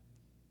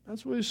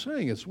 That's what he's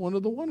saying. It's one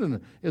of the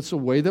one. It's a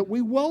way that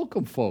we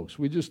welcome folks.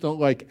 We just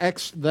don't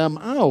X them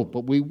out,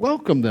 but we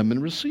welcome them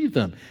and receive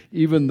them,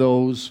 even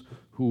those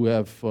who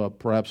have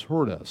perhaps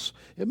hurt us.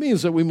 It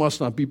means that we must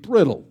not be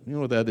brittle. You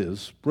know what that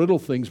is. Brittle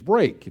things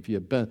break. If you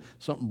have been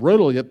something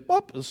brittle, you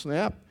a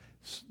snap.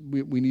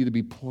 We need to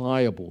be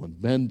pliable and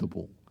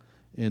bendable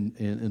and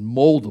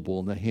moldable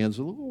in the hands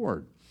of the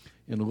Lord.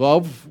 In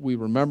love, we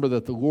remember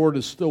that the Lord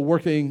is still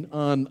working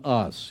on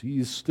us.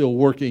 He's still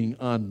working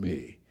on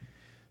me.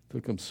 It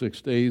took him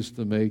 6 days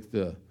to make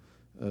the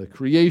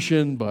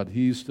creation, but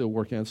he's still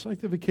working on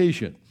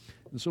sanctification.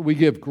 And so we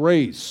give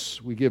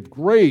grace. We give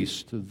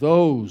grace to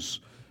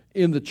those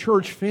in the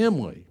church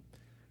family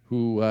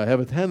who have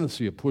a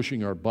tendency of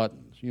pushing our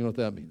buttons. You know what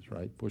that means,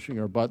 right? Pushing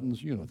our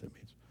buttons, you know what that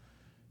means.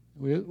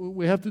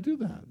 We have to do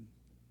that.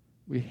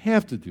 We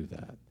have to do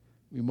that.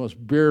 We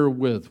must bear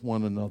with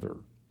one another.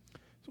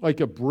 It's like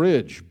a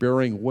bridge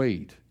bearing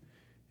weight.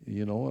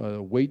 You know,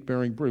 a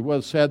weight-bearing bridge. Well,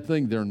 a sad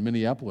thing there in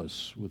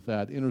Minneapolis with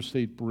that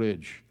interstate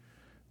bridge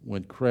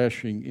went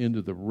crashing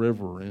into the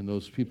river, and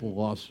those people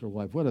lost their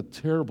life. What a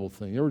terrible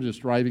thing. They were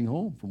just driving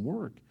home from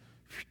work,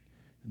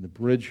 and the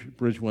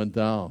bridge went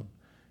down.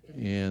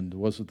 And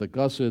was it the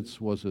gussets?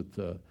 Was it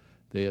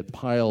they had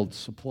piled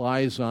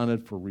supplies on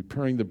it for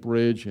repairing the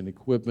bridge and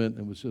equipment,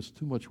 and it was just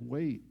too much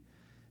weight.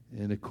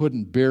 And it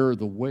couldn't bear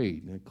the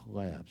weight, and it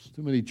collapsed.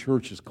 Too many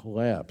churches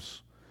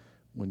collapse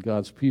when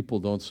God's people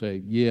don't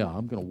say, yeah,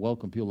 I'm going to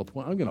welcome people to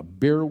point. I'm going to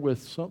bear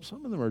with some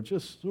of them are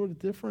just sort of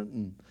different,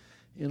 and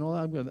you know,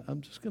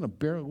 I'm just going to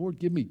bear. Lord,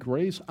 give me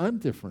grace. I'm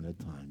different at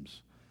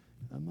times.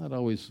 I'm not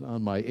always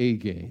on my A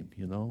game,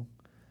 you know.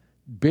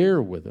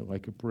 Bear with it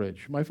like a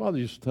bridge. My father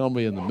used to tell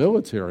me in the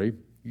military,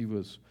 he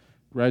was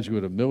a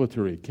graduate of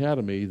military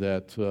academy,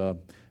 that, and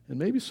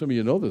maybe some of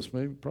you know this,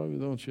 maybe probably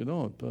don't you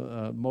know it,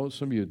 but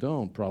some of you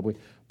don't probably.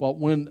 But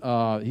when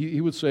he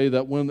would say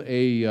that when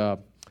a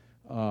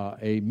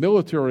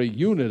military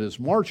unit is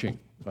marching,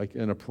 like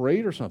in a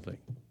parade or something,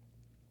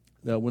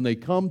 that when they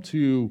come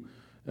to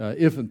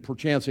if and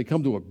perchance they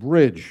come to a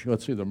bridge,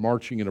 let's say they're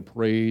marching in a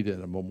parade at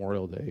a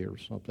Memorial Day or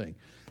something,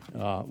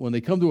 when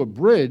they come to a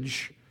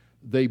bridge,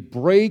 they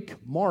break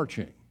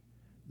marching.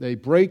 They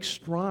break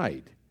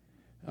stride.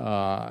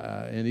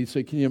 And he'd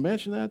say, can you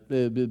imagine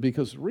that?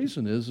 Because the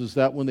reason is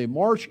that when they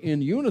march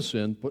in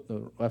unison, put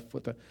the left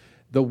foot down,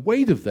 the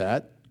weight of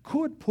that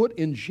could put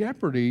in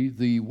jeopardy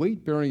the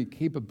weight-bearing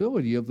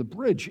capability of the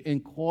bridge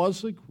and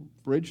cause the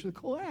bridge to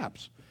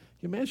collapse.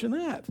 Can you imagine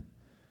that?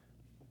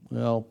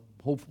 Well,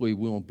 hopefully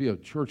we won't be a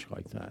church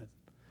like that,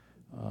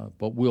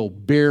 but we'll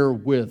bear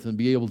with and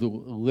be able to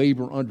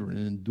labor under and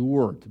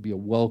endure to be a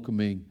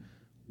welcoming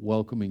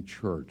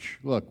church.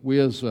 Look, we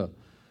as a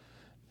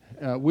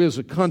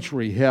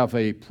country have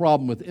a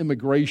problem with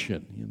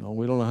immigration. You know,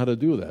 we don't know how to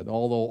do that.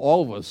 Although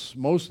all of us,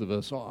 most of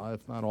us,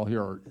 if not all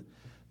here, are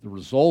the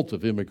result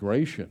of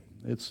immigration.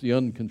 It's the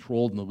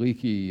uncontrolled and the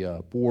leaky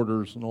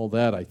borders and all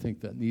that, I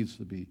think, that needs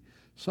to be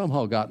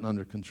somehow gotten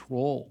under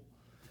control.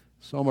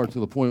 Some are to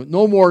the point,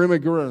 no more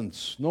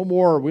immigrants, no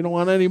more, we don't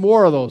want any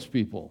more of those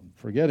people.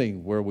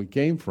 Forgetting where we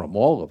came from,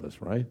 all of us,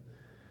 right?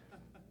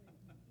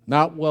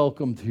 Not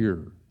welcomed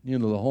here. You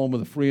know, the home of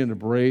the free and the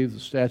brave,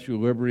 the Statue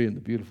of Liberty and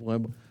the beautiful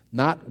emblem.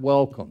 Not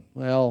welcome.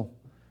 Well,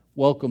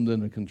 welcomed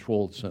in a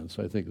controlled sense,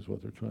 I think is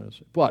what they're trying to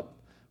say. But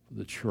for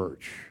the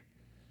church,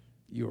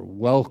 you're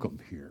welcome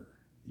here.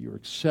 You're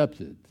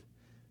accepted.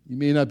 You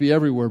may not be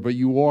everywhere, but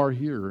you are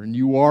here, and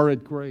you are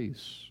at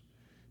Grace.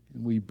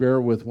 And we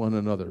bear with one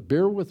another.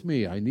 Bear with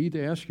me. I need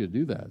to ask you to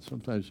do that.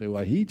 Sometimes you say,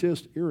 well, he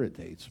just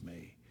irritates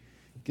me.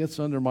 Gets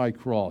under my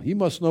crawl. He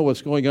must know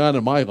what's going on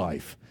in my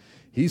life.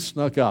 He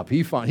snuck up.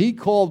 He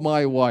called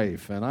my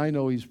wife, and I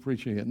know he's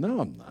preaching it. No,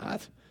 I'm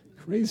not.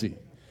 Crazy.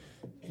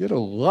 Get a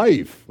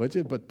life.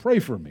 But pray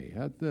for me.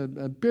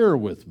 Bear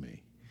with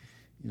me.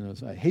 You know,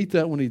 so I hate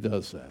that when he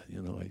does that.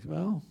 You know, like,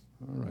 well,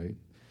 all right.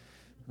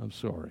 I'm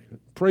sorry.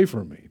 Pray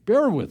for me.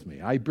 Bear with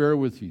me. I bear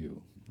with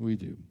you. We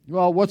do.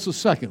 Well, what's the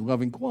second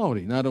loving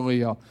quality? Not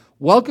only a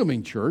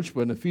welcoming church,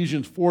 but in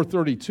Ephesians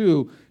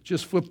 4:32,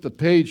 just flip the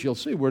page, you'll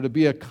see we're to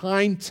be a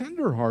kind,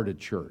 tender-hearted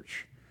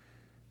church.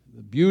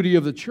 The beauty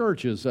of the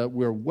church is that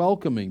we're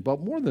welcoming, but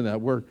more than that,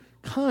 we're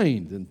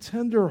kind and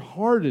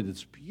tender-hearted.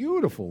 It's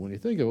beautiful when you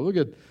think of it. Look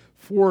at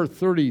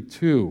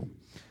 4:32.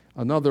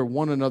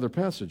 One another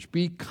passage.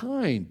 Be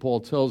kind, Paul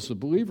tells the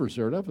believers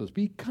there at Ephesus.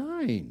 Be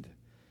kind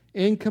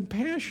and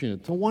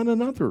compassionate to one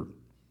another,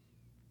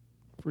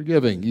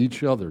 forgiving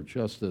each other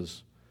just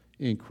as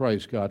in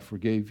Christ God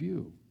forgave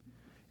you.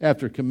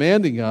 After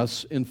commanding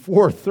us in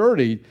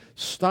 4:30,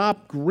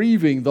 stop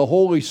grieving the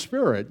Holy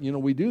Spirit.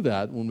 We do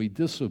that when we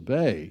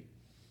disobey,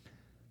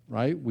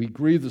 right? We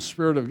grieve the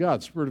Spirit of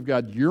God. The Spirit of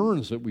God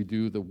yearns that we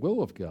do the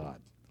will of God.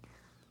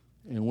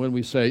 And when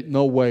we say,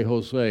 no way,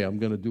 Jose, I'm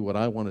going to do what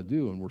I want to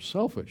do, and we're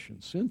selfish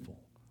and sinful,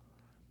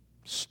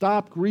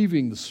 stop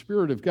grieving the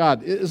Spirit of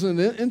God. Isn't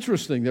it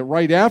interesting that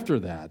right after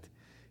that,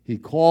 he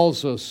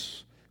calls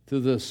us to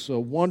this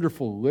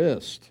wonderful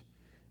list?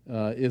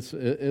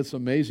 It's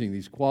amazing,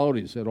 these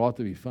qualities that ought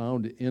to be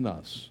found in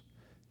us.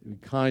 Be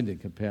kind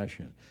and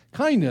compassionate.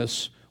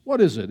 Kindness,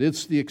 what is it?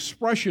 It's the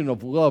expression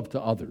of love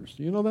to others.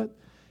 Do you know that?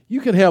 You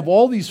can have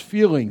all these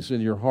feelings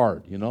in your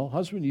heart,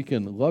 Husband, you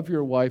can love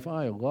your wife.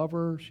 I love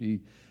her.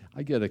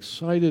 I get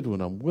excited when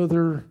I'm with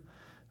her.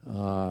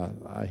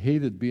 I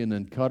hated being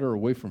in Qatar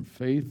away from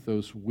Faith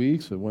those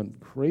weeks. It went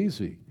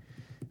crazy.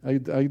 I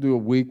do a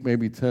week,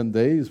 maybe 10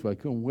 days, but I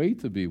couldn't wait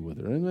to be with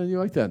her. And then you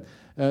like that.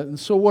 And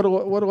so what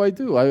do I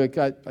do?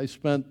 I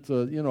spent,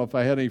 if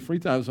I had any free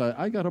time,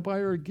 I got to buy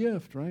her a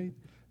gift, right?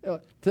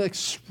 To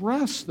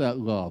express that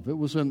love. It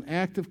was an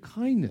act of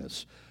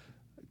kindness.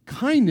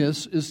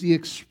 Kindness is the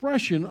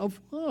expression of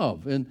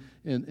love, and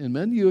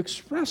men, you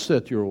express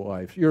that to your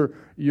wife.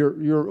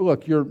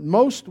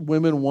 Most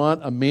women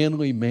want a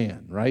manly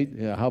man, right?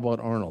 Yeah, how about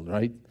Arnold,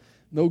 right?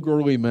 No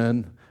girly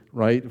men,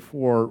 right?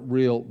 For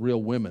real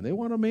women, they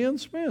want a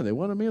man's man. They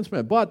want a man's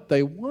man, but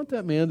they want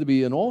that man to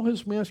be in all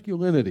his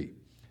masculinity,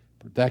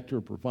 protector,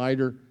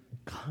 provider,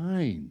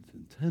 kind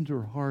and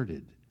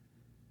tender-hearted.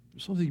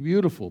 There's something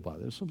beautiful about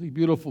it. There's something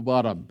beautiful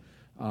about him.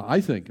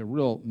 I think a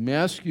real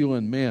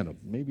masculine man,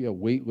 maybe a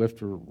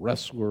weightlifter,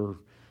 wrestler,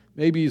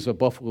 maybe he's a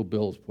Buffalo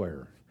Bills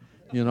player,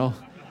 and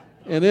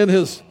then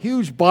his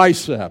huge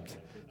bicep.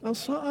 Now,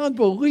 it's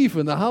unbelief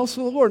in the house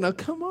of the Lord. Now,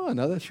 come on,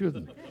 now that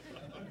shouldn't.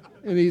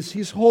 And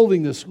he's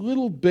holding this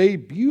little baby,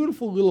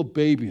 beautiful little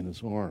baby in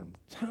his arm.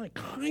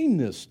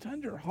 Kindness,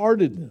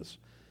 tender-heartedness.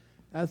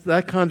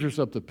 That conjures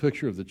up the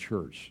picture of the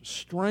church.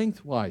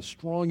 Strength-wise,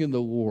 strong in the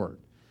Lord,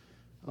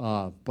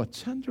 but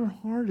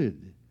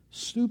tender-hearted,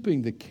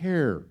 stooping to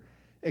care,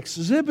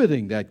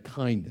 exhibiting that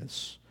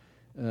kindness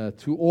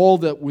to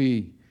one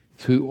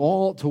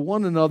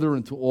another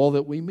and to all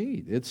that we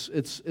meet. It's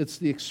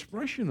the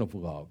expression of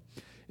love.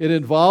 It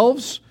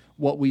involves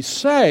what we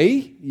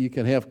say. You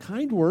can have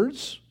kind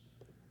words.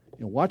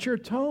 Watch your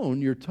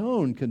tone. Your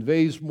tone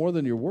conveys more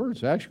than your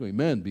words. Actually,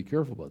 men, be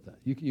careful about that.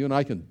 You and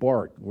I can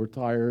bark. We're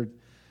tired.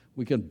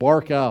 We can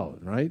bark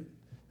out, right?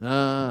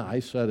 I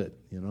said it,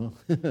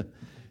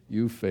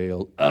 You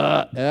failed.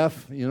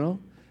 F,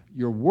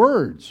 Your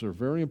words are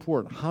very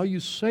important. How you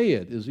say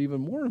it is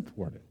even more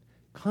important.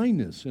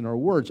 Kindness in our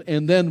words,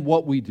 and then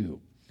what we do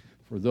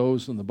for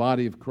those in the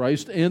body of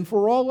Christ and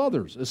for all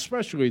others,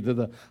 especially to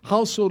the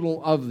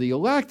household of the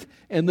elect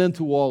and then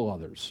to all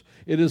others.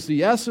 It is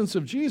the essence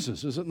of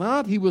Jesus, is it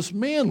not? He was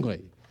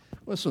manly.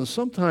 Listen,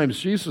 sometimes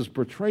Jesus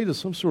portrayed as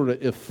some sort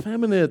of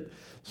effeminate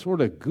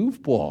sort of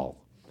goofball.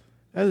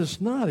 That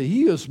is not.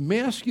 He is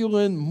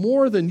masculine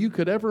more than you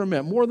could ever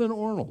imagine, more than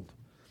Arnold.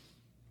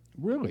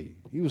 Really,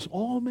 he was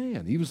all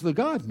man. He was the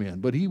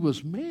God-man, but he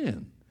was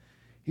man.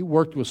 He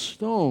worked with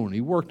stone. He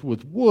worked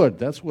with wood.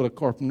 That's what a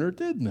carpenter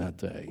did in that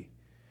day.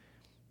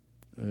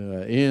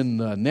 In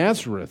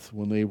Nazareth,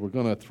 when they were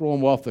going to throw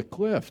him off the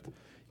cliff,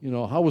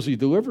 how was he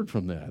delivered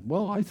from that?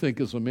 Well, I think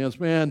as a man's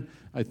man,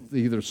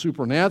 either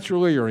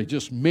supernaturally or he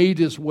just made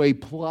his way,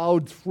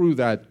 plowed through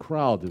that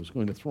crowd that was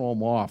going to throw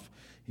him off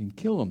and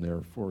kill him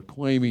there for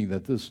claiming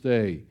that this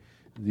day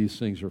these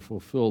things are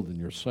fulfilled in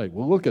your sight.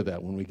 We'll look at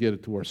that when we get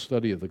into our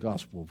study of the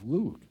Gospel of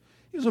Luke.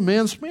 He's a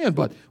man's man,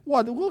 but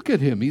what? Look at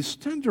him. He's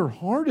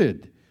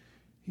tender-hearted.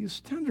 He's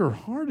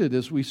tender-hearted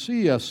as we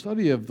see a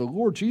study of the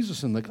Lord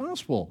Jesus in the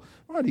Gospel.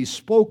 Right, he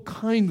spoke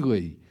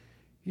kindly.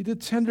 He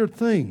did tender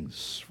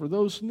things for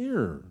those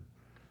near.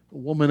 A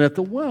woman at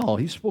the well,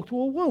 he spoke to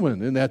a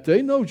woman. In that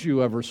day, no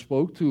Jew ever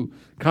spoke to,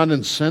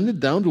 condescended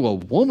down to a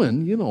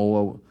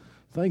woman.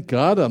 Thank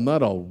God I'm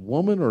not a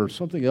woman or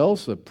something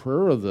else, the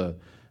prayer of the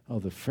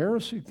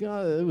Pharisee.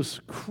 God, it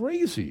was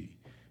crazy.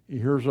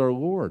 Here's our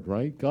Lord,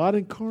 right? God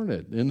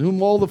incarnate, in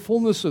whom all the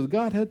fullness of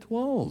Godhead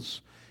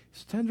dwells.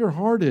 He's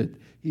tender-hearted.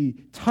 He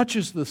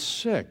touches the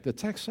sick. The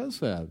text says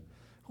that.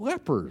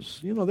 Lepers,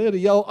 they had to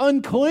yell,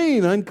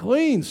 unclean,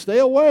 unclean, stay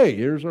away.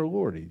 Here's our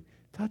Lord. He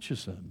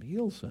touches them,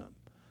 heals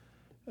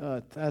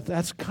them.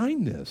 That's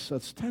kindness.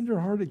 That's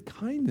tender-hearted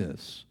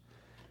kindness.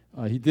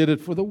 He did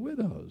it for the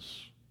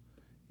widows.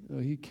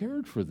 He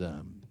cared for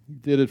them. He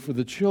did it for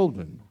the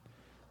children.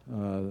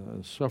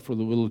 Suffer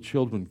the little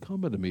children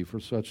come unto me, for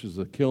such is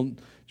the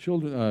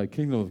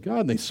kingdom of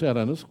God. And they sat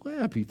on his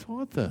lap. He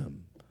taught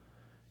them.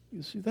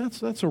 You see,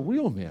 that's a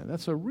real man.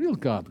 That's a real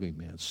godly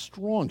man.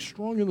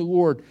 Strong in the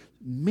Lord,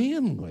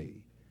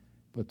 manly,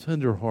 but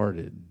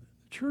tender-hearted.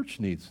 The church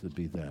needs to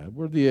be that.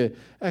 We're the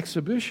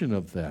exhibition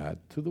of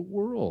that to the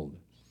world.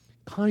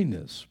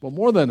 kindness. But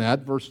more than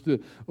that, verse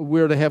 2,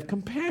 we're to have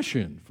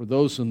compassion for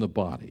those in the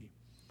body.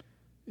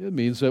 It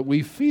means that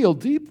we feel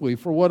deeply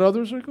for what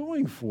others are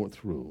going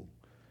through.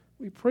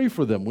 We pray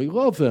for them, we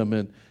love them,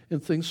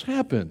 and things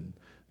happen.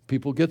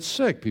 People get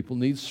sick, people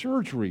need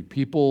surgery,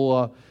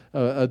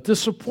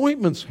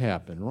 disappointments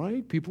happen,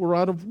 right? People are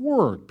out of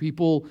work,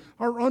 people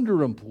are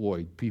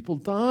underemployed, people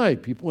die,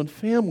 people in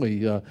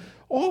family,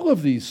 all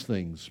of these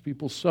things.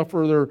 People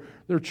suffer,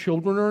 their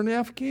children are in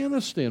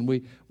Afghanistan.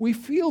 We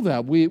feel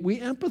that, we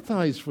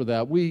empathize for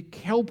that, we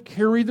help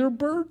carry their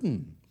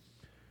burden.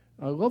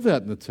 I love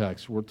that in the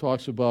text where it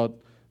talks about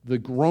the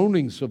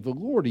groanings of the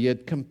Lord. He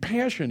had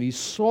compassion. He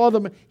saw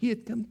them. He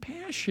had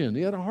compassion.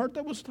 He had a heart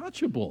that was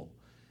touchable.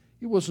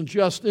 He wasn't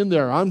just in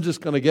there, I'm just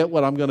going to get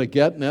what I'm going to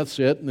get, and that's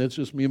it, and it's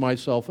just me,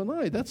 myself, and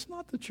I. That's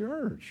not the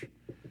church.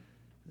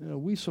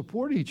 We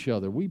support each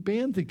other. We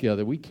band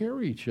together. We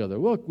carry each other.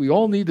 Look, we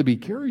all need to be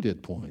carried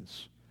at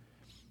points.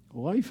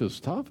 Life is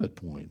tough at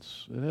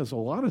points. It has a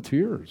lot of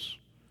tears.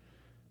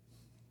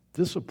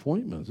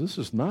 Disappointments. This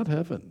is not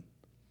heaven.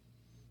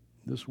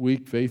 This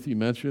week, Faith, you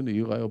mentioned,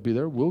 Eli will be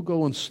there. We'll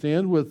go and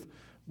stand with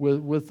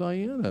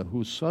Diana,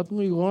 who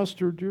suddenly lost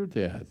her dear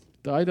dad.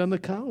 Died on the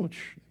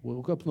couch.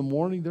 Woke up in the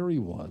morning, there he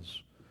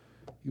was.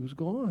 He was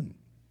gone.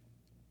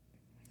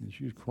 And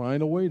she was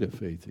crying away to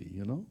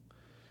Faithy,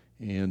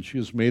 And she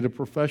has made a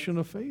profession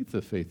of faith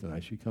to Faith and I.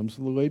 She comes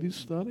to the ladies'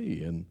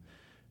 study, and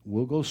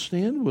we'll go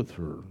stand with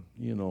her,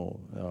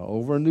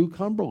 over in New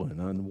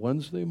Cumberland on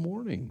Wednesday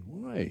morning.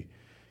 Why?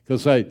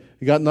 Because I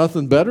got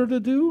nothing better to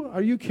do?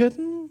 Are you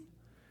kidding?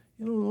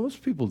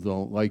 Most people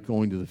don't like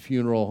going to the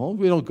funeral home.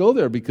 We don't go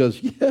there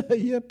because,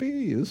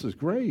 yippee, this is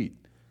great.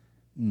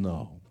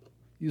 No.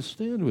 You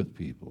stand with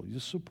people. You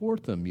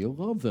support them. You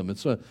love them.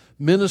 It's a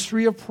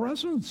ministry of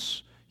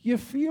presence. You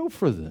feel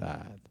for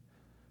that.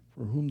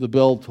 For whom the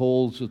bell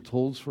tolls, it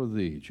tolls for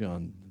thee,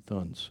 John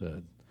Donne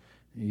said.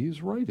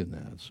 He's right in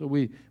that. So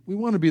we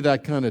want to be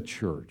that kind of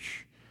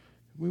church.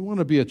 We want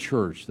to be a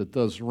church that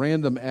does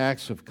random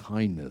acts of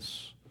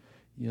kindness.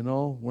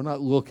 We're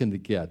not looking to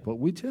get, but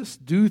we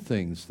just do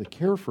things to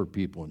care for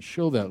people and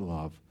show that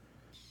love.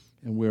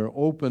 And we're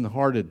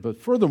open-hearted. But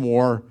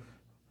furthermore,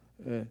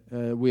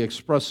 we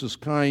express this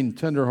kind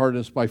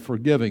tenderheartedness by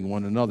forgiving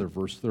one another,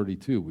 verse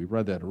 32. We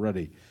read that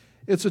already.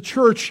 It's a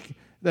church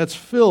that's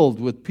filled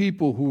with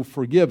people who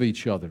forgive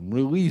each other and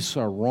release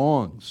our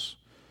wrongs,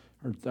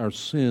 our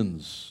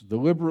sins,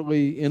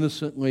 deliberately,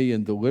 innocently,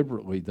 and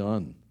deliberately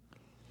done.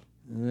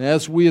 And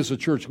as we as a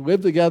church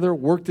live together,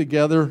 work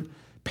together,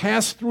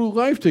 pass through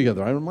life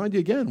together. I remind you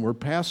again, we're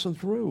passing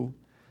through,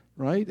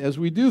 right? As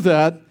we do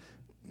that,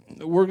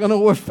 we're going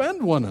to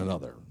offend one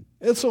another.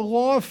 It's a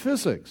law of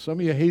physics. Some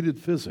of you hated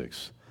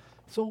physics.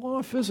 It's a law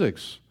of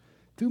physics.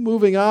 Two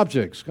moving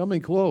objects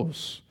coming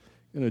close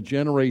going to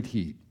generate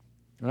heat,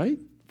 right?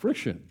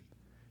 Friction.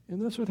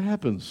 And that's what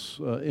happens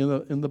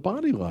in the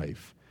body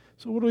life.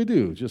 So what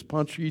do? Just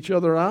punch each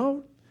other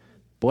out?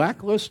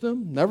 Blacklist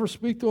them? Never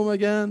speak to them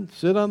again?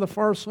 Sit on the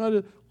far side?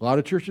 A lot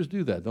of churches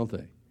do that, don't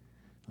they?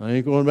 I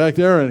ain't going back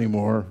there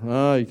anymore.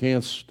 You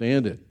can't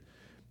stand it.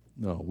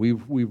 No, we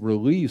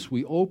release,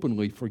 we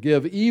openly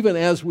forgive, even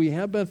as we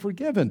have been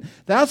forgiven.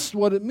 That's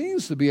what it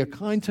means to be a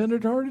kind,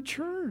 tender-hearted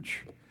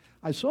church.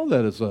 I saw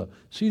that as a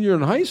senior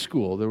in high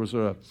school. There was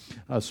a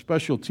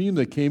special team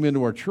that came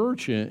into our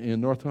church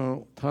in North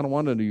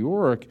Tonawanda, New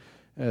York,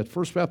 at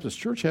First Baptist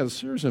Church, had a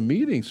series of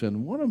meetings,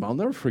 and one of them, I'll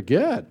never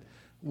forget,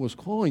 was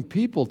calling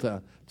people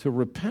to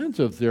repent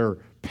of their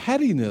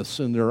pettiness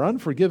and their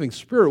unforgiving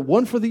spirit,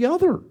 one for the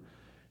other.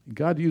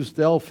 God used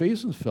Del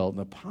Fazenfeld in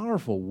a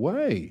powerful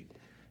way,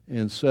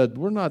 and said,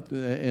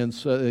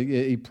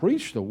 he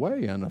preached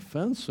away on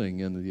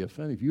offending and the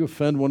offending. If you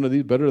offend one of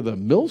these, better the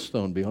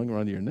millstone be hung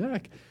around your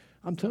neck.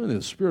 I'm telling you,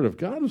 the Spirit of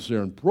God was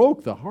there and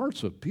broke the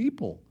hearts of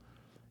people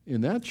in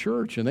that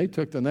church, and they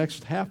took the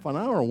next half an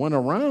hour, went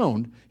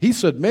around. He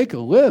said, make a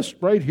list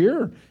right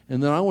here,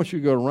 and then I want you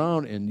to go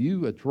around and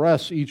you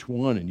address each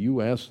one, and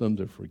you ask them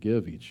to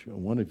forgive each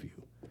one of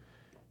you.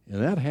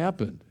 And that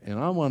happened. And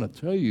I want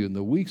to tell you, in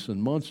the weeks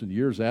and months and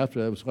years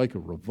after that, it was like a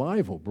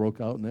revival broke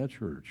out in that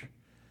church.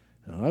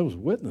 And I was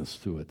witness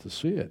to it, to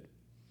see it.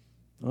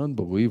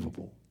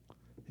 Unbelievable.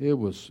 It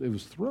was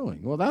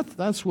thrilling. Well,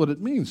 that's what it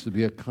means to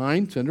be a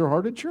kind,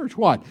 tender-hearted church.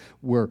 What?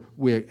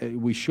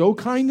 We show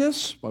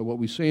kindness by what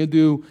we say and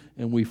do,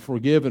 and we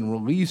forgive and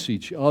release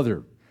each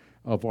other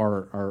of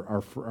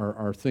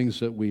our things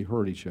that we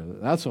hurt each other.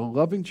 That's a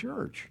loving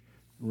church.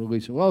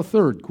 Releasing. Well,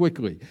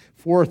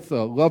 fourth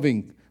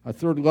loving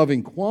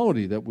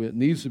quality that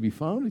needs to be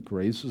found at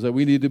Grace is that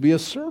we need to be a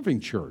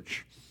serving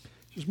church.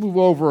 Just move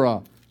over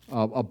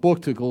a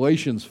book to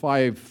Galatians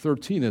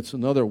 5:13. It's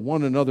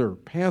another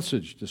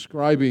passage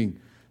describing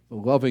the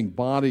loving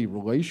body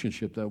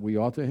relationship that we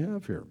ought to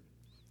have here.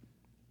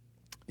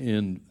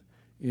 In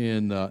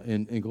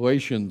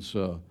Galatians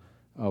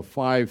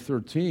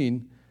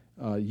 5:13,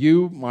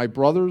 you, my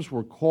brothers,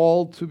 were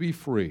called to be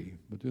free,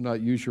 but do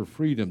not use your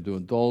freedom to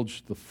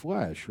indulge the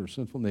flesh or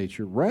sinful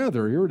nature.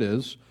 Rather, here it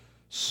is,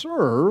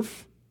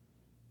 serve,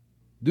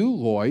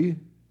 douloi,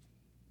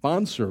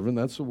 bondservant,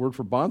 that's the word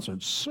for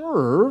bondservant,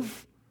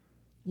 serve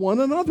one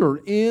another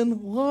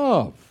in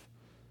love.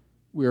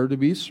 We are to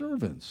be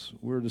servants.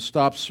 We're to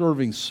stop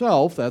serving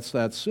self. That's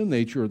that sin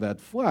nature, that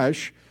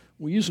flesh.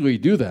 We usually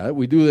do that.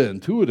 We do that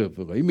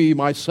intuitively. Me,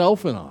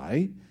 myself, and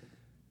I.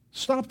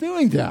 Stop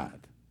doing that.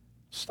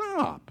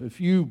 Stop.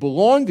 If you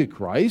belong to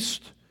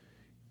Christ,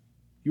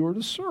 you are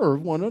to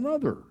serve one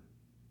another.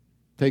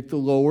 Take the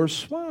lower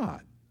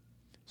spot.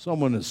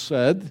 Someone has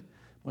said,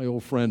 my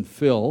old friend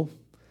Phil,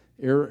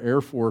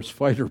 Air Force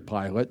fighter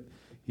pilot,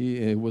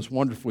 he was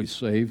wonderfully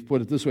saved,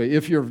 put it this way: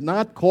 if you're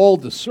not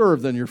called to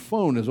serve, then your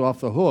phone is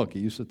off the hook. He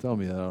used to tell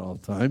me that all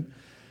the time.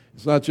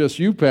 It's not just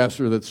you,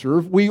 pastor, that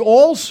serve. We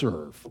all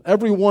serve.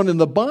 Everyone in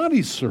the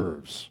body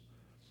serves.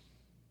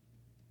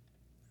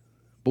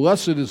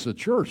 Blessed is the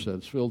church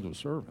that's filled with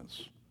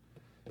servants,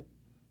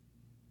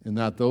 and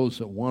not those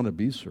that want to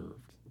be served.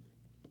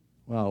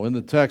 Wow, in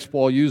the text,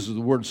 Paul uses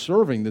the word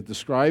serving that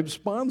describes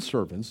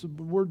bondservants,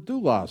 the word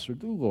doulos or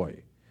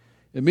douloi.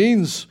 It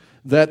means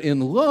that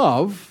in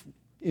love,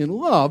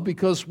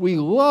 because we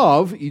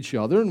love each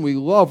other and we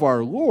love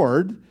our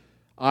Lord,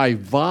 I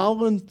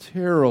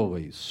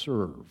voluntarily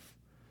serve.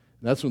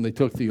 That's when they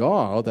took the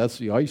awe, that's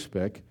the ice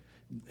pick,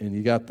 and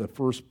you got the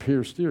first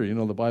pierced ear. You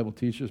know the Bible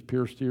teaches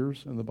pierced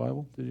ears in the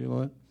Bible? Did you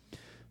know that?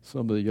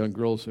 Some of the young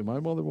girls say, my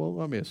mother won't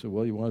let me. I said,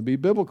 well, you want to be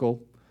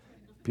biblical.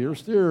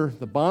 Pierced ear,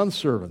 the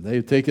bondservant.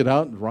 They take it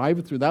out and drive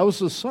it through. That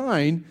was a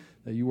sign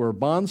that you were a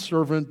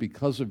bondservant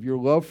because of your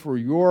love for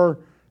your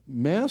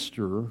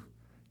master.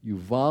 You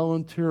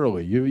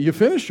voluntarily, you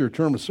finished your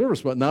term of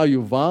service, but now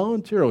you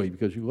voluntarily,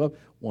 because you love,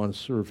 want to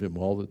serve him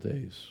all the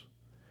days.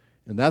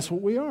 And that's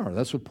what we are.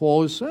 That's what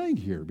Paul is saying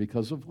here,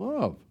 because of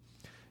love.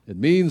 It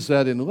means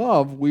that in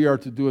love, we are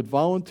to do it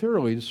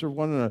voluntarily, to serve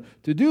one another.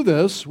 To do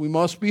this, we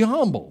must be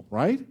humble,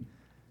 right?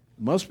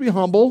 We must be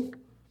humble,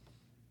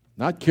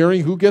 not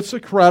caring who gets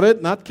the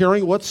credit, not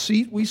caring what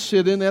seat we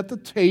sit in at the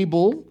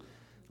table.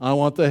 I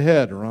want the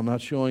head, or I'm not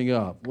showing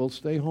up. We'll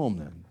stay home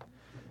then.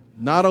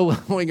 Not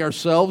allowing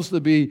ourselves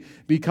to be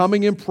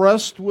becoming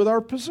impressed with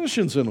our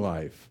positions in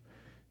life.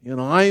 You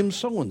know, I'm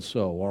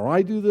so-and-so, or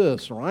I do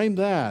this, or I'm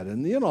that.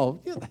 And,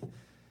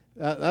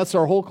 that's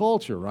our whole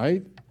culture,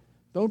 right?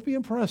 Don't be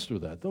impressed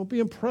with that. Don't be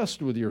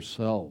impressed with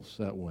yourselves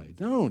that way.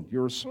 Don't.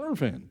 You're a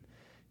servant.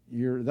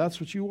 That's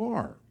what you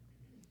are.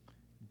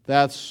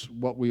 That's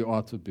what we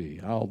ought to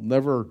be. I'll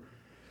never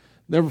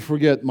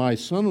forget my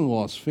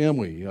son-in-law's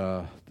family.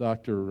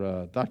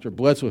 Dr.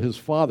 Bledsoe, his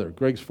father,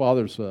 Greg's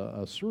father's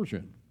a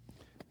surgeon.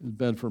 He's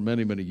been for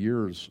many, many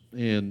years.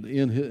 And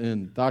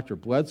in Dr.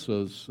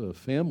 Bledsoe's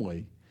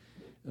family,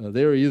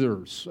 they're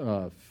either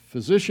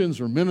physicians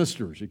or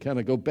ministers. You kind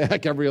of go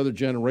back every other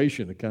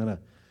generation, it kind of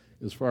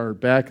as far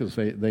back as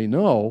they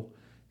know,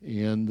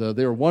 and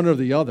they're one or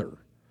the other.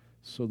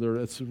 So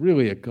it's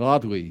really a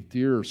godly,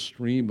 dear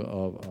stream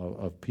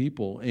of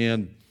people.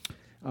 And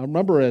I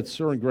remember at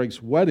Sarah and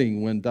Greg's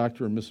wedding when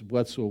Dr. and Mrs.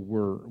 Bledsoe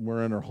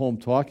were in our home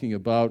talking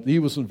about, he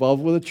was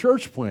involved with a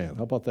church plan.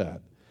 How about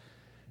that?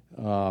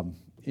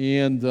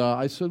 And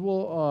I said,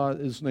 well,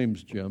 his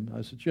name's Jim.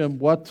 I said, Jim,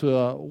 what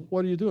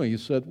are you doing? He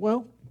said,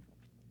 well,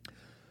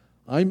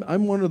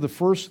 I'm one of the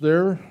first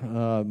there.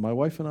 My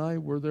wife and I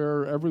were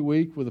there every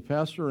week with the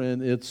pastor,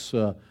 and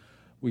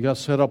we got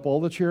set up all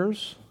the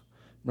chairs.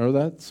 Remember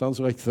that? Sounds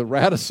like the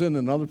Radisson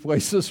and other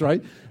places,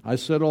 right? I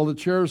set all the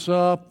chairs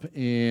up,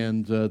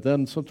 and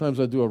then sometimes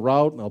I do a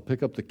route, and I'll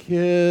pick up the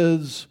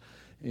kids.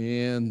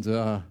 And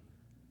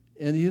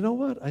you know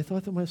what? I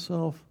thought to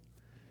myself,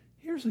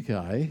 here's a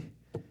guy.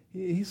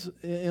 He's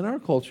in our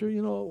culture,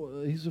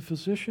 he's a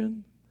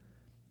physician.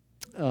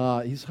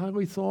 He's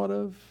highly thought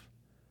of,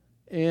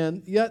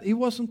 and yet he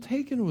wasn't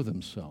taken with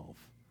himself.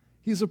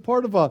 He's a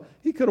part of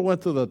he could have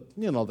went to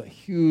the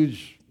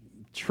huge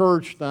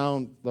church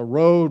down the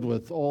road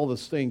with all the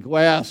stained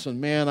glass, and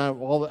man,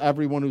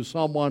 everyone who's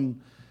someone,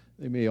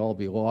 they may all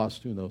be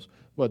lost, who knows,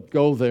 but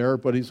go there.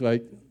 But he's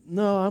like,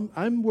 no,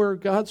 I'm where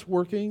God's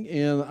working,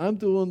 and I'm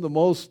doing the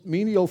most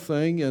menial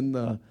thing,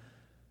 and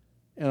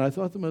I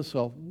thought to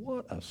myself,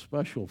 what a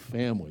special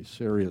family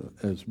Sarah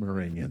is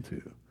marrying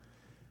into.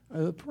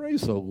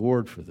 Praise the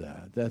Lord for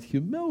that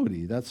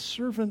humility, that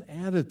servant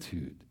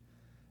attitude.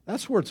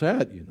 That's where it's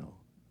at,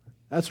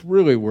 That's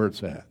really where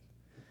it's at.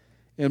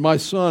 And my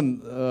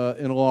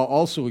son-in-law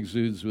also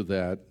exudes with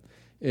that,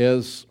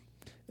 as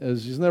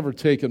he's never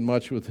taken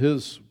much with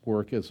his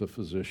work as a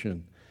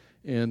physician.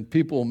 And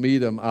people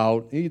meet him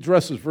out. He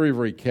dresses very,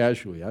 very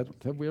casually.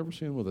 Have we ever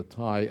seen him with a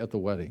tie at the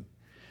wedding?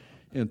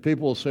 And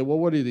people will say, well,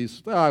 what do you do? He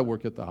says, I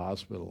work at the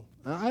hospital.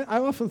 I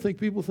often think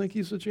people think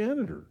he's a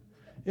janitor.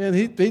 And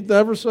he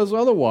never says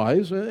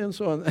otherwise, and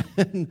so on.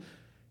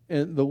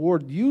 And the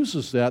Lord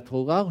uses that to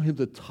allow him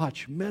to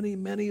touch many,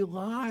 many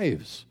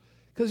lives,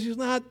 because he's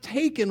not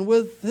taken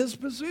with his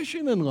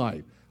position in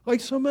life, like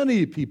so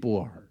many people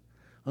are.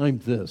 I'm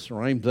this,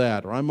 or I'm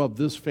that, or I'm of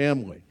this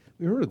family.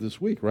 We heard it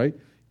this week, right?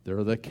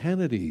 They're the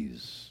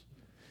Kennedys.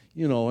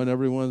 And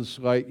everyone's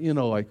like,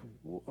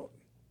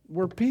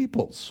 we're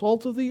people,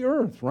 salt of the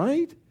earth,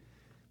 right?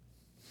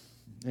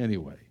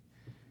 Anyway,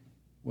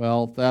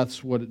 Well,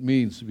 that's what it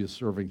means to be a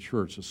serving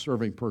church, a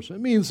serving person.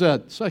 It means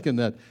that, second,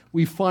 that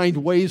we find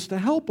ways to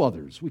help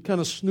others. We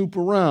kind of snoop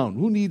around.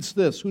 Who needs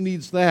this? Who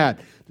needs that?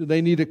 Do they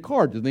need a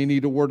card? Do they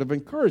need a word of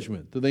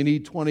encouragement? Do they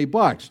need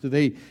 $20? Do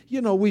they,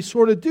 we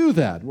sort of do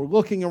that. We're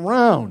looking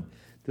around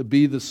to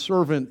be the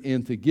servant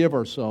and to give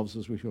ourselves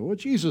as we should. Well,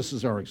 Jesus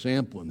is our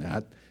example in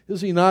that. Is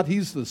he not?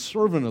 He's the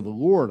servant of the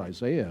Lord.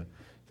 Isaiah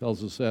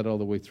tells us that all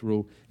the way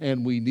through.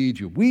 And we need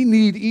you. We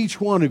need each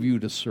one of you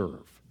to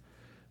serve.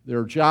 There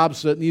are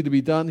jobs that need to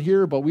be done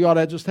here, but we ought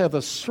to just have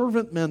a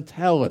servant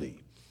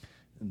mentality.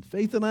 And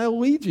Faith and I will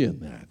lead you in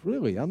that,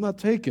 really. I'm not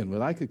taking,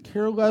 but I could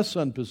care less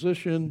on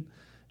position,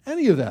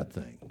 any of that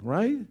thing,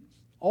 right?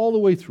 All the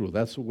way through.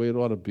 That's the way it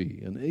ought to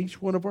be in each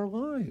one of our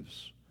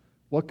lives.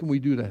 What can we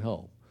do to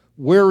help?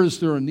 Where is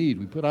there a need?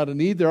 We put out a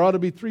need, there ought to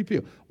be 3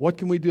 people. What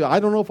can we do?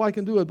 I don't know if I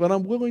can do it, but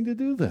I'm willing to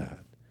do that.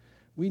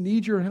 We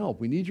need your help.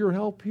 We need your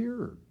help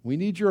here. We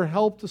need your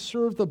help to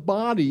serve the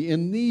body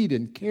in need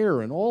and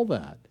care and all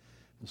that.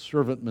 The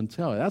servant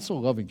mentality. That's a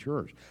loving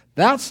church.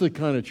 That's the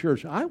kind of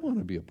church I want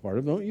to be a part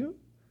of, don't you?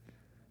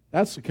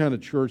 That's the kind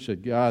of church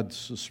that God's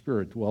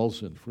Spirit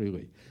dwells in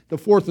freely. The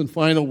fourth and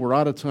final, we're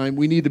out of time.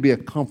 We need to be a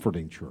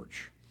comforting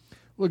church.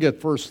 Look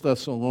at 1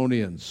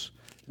 Thessalonians,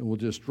 and we'll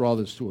just draw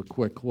this to a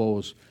quick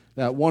close.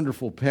 That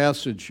wonderful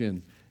passage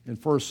in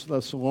 1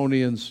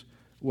 Thessalonians,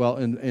 well,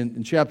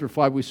 in chapter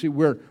 5, we see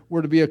we're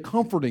to be a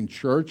comforting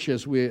church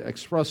as we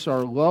express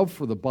our love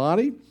for the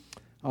body,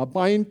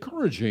 by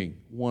encouraging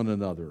one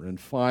another in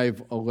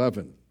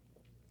 5:11.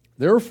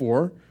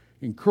 Therefore,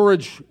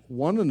 encourage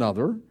one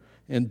another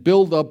and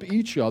build up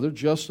each other,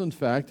 just in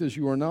fact as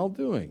you are now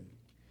doing.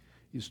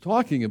 He's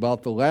talking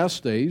about the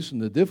last days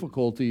and the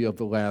difficulty of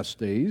the last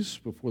days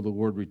before the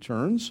Lord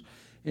returns,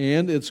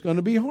 and it's going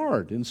to be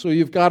hard. And so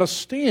you've got to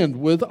stand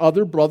with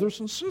other brothers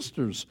and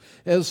sisters,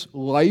 as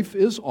life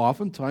is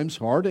oftentimes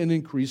hard, and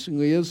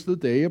increasingly as the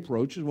day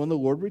approaches when the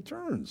Lord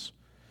returns.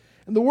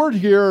 And the word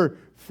here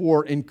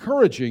for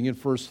encouraging in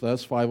 1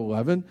 Thess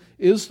 5:11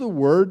 is the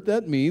word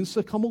that means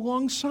to come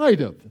alongside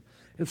of.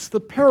 It's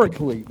the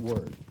paraclete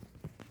word,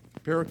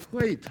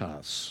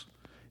 parakletos.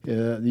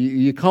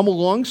 You come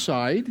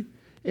alongside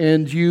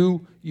and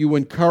you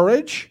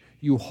encourage,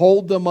 you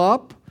hold them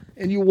up,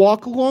 and you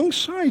walk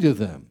alongside of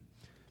them.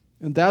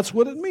 And that's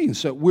what it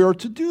means, that we're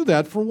to do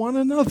that for one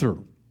another.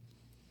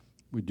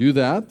 We do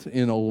that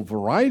in a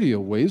variety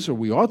of ways, or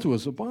we ought to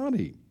as a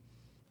body.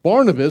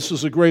 Barnabas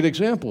is a great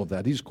example of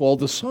that. He's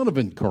called the son of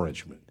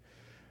encouragement,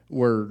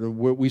 where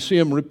we see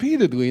him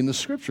repeatedly in the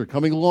Scripture,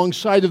 coming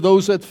alongside of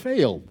those that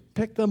failed,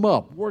 pick them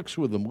up, works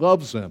with them,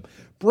 loves them,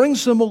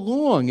 brings them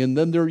along, and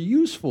then they're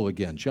useful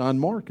again. John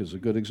Mark is a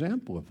good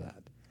example of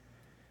that.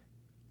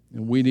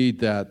 And we need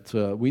that.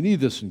 We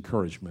need this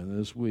encouragement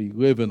as we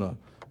live in a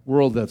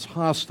world that's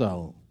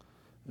hostile.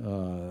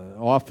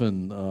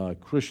 Often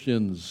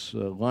Christians,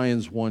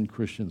 lions won,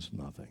 Christians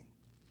nothing.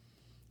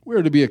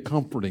 We're to be a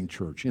comforting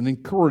church, an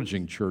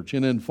encouraging church.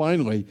 And then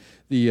finally,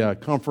 the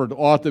comfort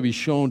ought to be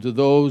shown to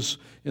those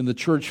in the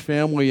church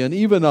family and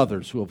even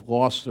others who have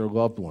lost their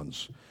loved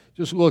ones.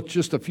 Just look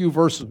just a few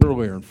verses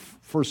earlier in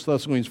 1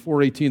 Thessalonians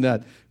 4:18,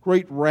 that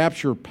great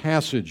rapture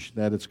passage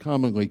that it's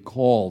commonly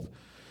called.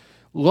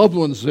 Loved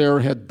ones there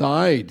had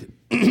died,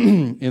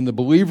 and the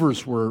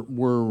believers were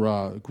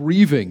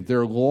grieving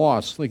their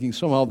loss, thinking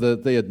somehow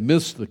that they had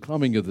missed the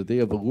coming of the day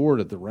of the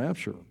Lord at the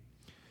rapture.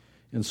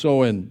 And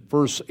so in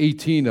verse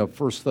 18 of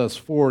 1 Thess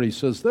 4, he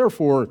says,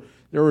 therefore,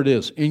 there it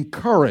is,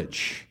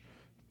 encourage,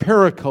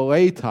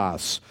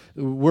 parakletos.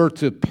 We're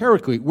to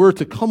paraclete, we're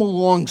to come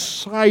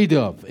alongside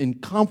of in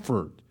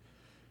comfort.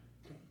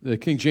 The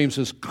King James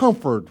says,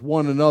 comfort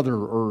one another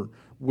or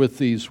with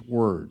these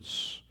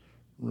words,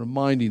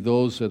 reminding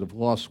those that have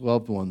lost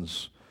loved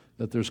ones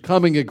that there's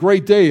coming a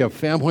great day of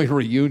family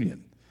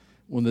reunion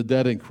when the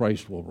dead in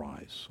Christ will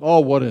rise.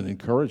 Oh, what an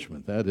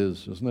encouragement that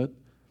is, isn't it?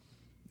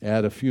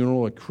 At a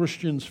funeral, a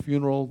Christian's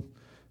funeral,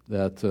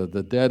 that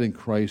the dead in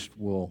Christ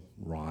will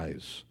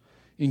rise.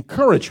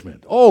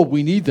 Encouragement. Oh,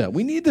 we need that.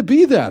 We need to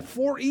be that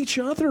for each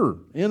other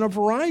in a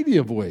variety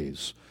of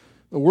ways.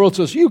 The world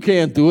says, you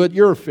can't do it.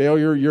 You're a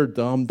failure. You're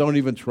dumb. Don't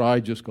even try.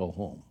 Just go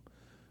home.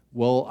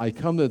 Well, I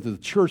come to the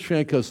church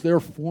family because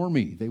they're for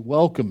me. They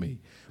welcome me.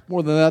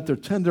 More than that, they're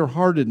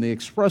tender-hearted and they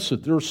express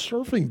it. They're a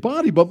serving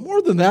body. But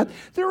more than that,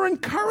 they're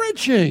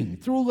encouraging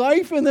through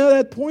life and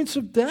at points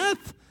of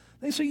death.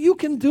 They say, you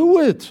can do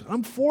it.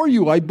 I'm for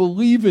you. I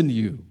believe in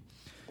you.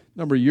 A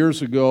number of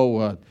years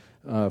ago,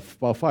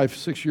 about 5,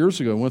 6 years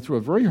ago, I went through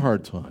a very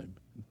hard time.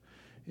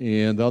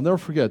 And I'll never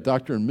forget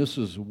Dr. and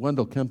Mrs.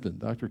 Wendell Kempton,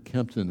 Dr.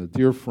 Kempton, a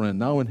dear friend,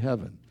 now in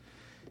heaven,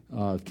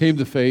 came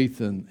to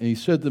faith, and he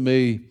said to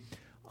me,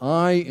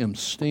 I am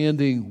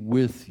standing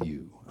with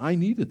you. I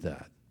needed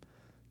that.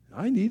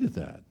 I needed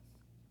that.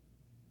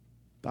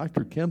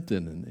 Dr.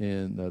 Kempton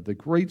and the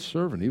great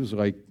servant, he was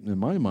like, in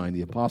my mind,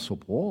 the Apostle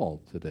Paul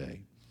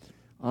today.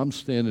 I'm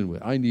standing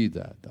with, I need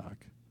that, Doc.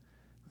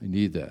 I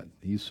need that.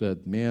 He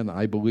said, man,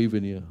 I believe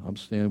in you. I'm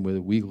standing with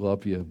you. We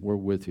love you. We're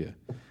with you.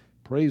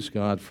 Praise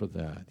God for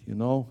that. You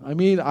know, I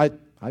mean, I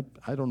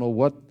don't know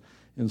what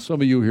And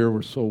some of you here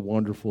were so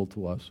wonderful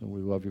to us, and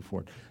we love you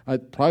for it.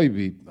 I'd probably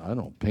be, I don't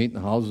know,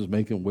 painting houses,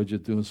 making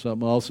widgets, doing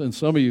something else. And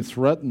some of you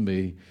threatened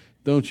me,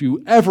 don't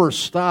you ever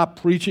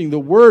stop preaching the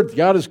Word.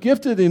 God is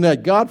gifted in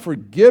that. God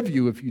forgive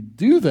you if you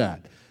do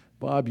that.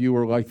 Bob, you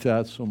were like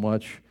that so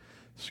much.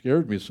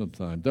 Scared me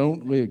sometimes.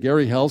 Don't leave.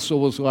 Gary Helsel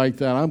was like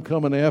that. I'm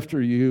coming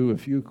after you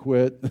if you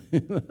quit.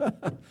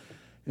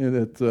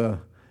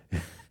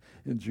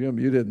 And Jim,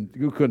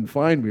 you couldn't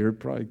find me. You'd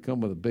probably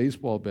come with a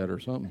baseball bat or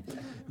something,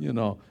 And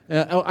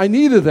I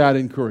needed that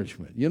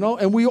encouragement,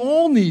 and we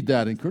all need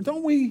that encouragement,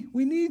 don't we?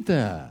 We need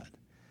that.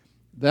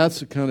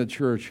 That's the kind of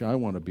church I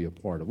want to be a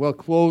part of.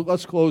 Well,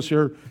 let's close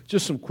here.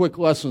 Just some quick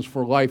lessons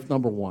for life.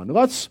 Number one,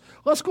 let's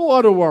go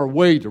out of our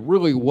way to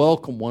really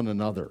welcome one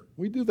another.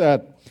 We do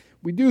that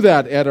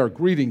at our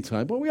greeting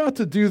time, but we ought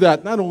to do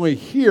that not only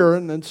here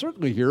and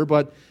certainly here,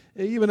 but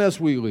even as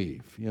we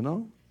leave.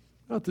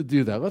 Not to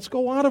do that. Let's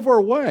go out of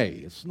our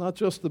way. It's not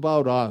just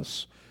about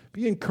us.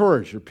 Be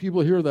encouraged. There are people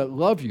here that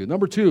love you.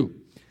 Number two,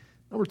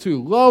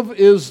 love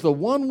is the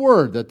one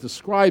word that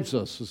describes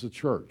us as a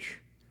church.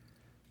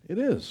 It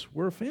is.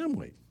 We're a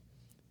family.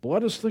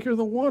 Blood is thicker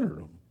than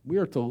water. We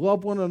are to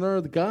love one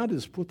another. God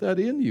has put that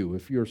in you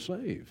if you're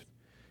saved.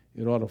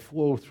 It ought to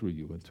flow through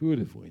you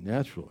intuitively,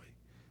 naturally.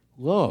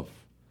 Love.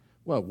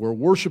 Well, we're a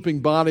worshiping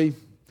body.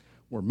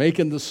 We're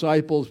making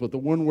disciples, but the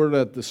one word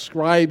that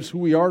describes who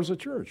we are as a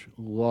church,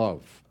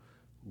 love.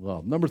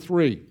 Love. Number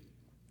three,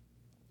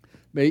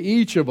 may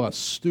each of us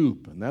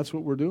stoop, and that's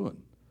what we're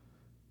doing,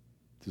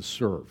 to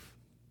serve.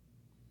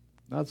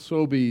 Not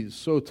be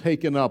so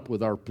taken up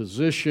with our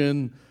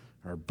position,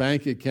 our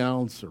bank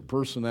accounts, our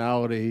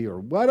personality, or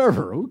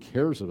whatever. Who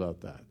cares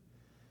about that?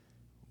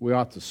 We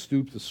ought to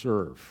stoop to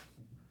serve.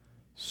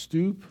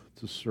 Stoop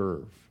to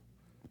serve.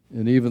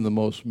 And even the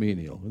most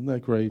menial. Isn't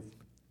that great?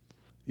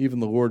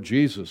 Even the Lord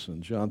Jesus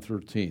in John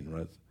 13,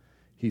 right?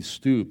 He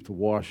stooped to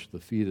wash the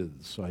feet of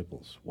the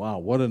disciples. Wow,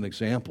 what an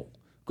example.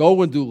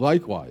 Go and do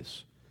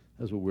likewise.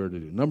 That's what we're to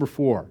do. Number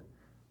four,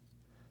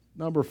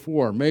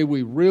 may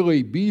we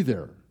really be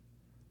there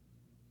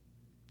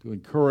to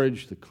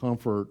encourage, to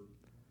comfort,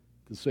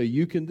 to say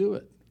you can do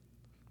it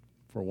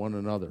for one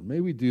another.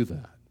 May we do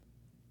that.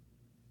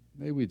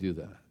 May we do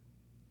that.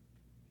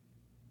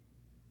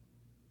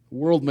 The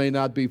world may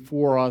not be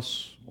for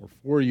us or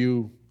for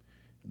you.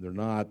 They're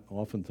not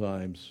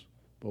oftentimes,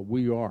 but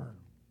we are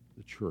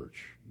the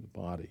church, the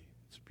body.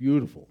 It's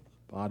beautiful,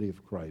 the body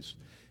of Christ.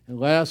 And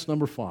last,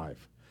 number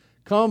five,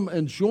 come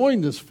and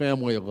join this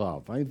family of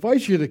love. I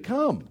invite you to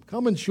come.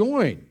 Come and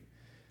join.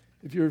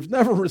 If you've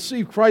never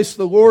received Christ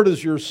the Lord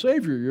as your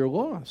Savior, you're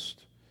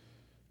lost.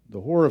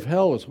 The horror of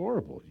hell is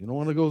horrible. You don't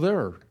want to go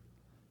there.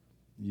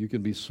 You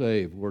can be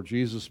saved. Lord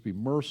Jesus, be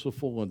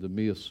merciful unto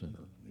me, a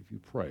sinner. If you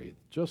pray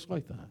just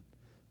like that,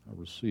 I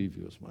receive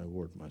you as my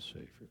Lord, my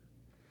Savior.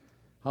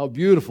 How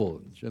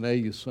beautiful,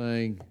 Janae, you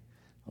sang,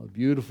 how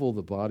beautiful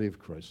the body of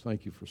Christ.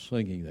 Thank you for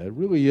singing that. It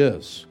really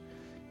is.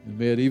 And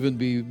may it even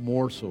be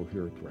more so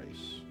here at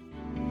Grace.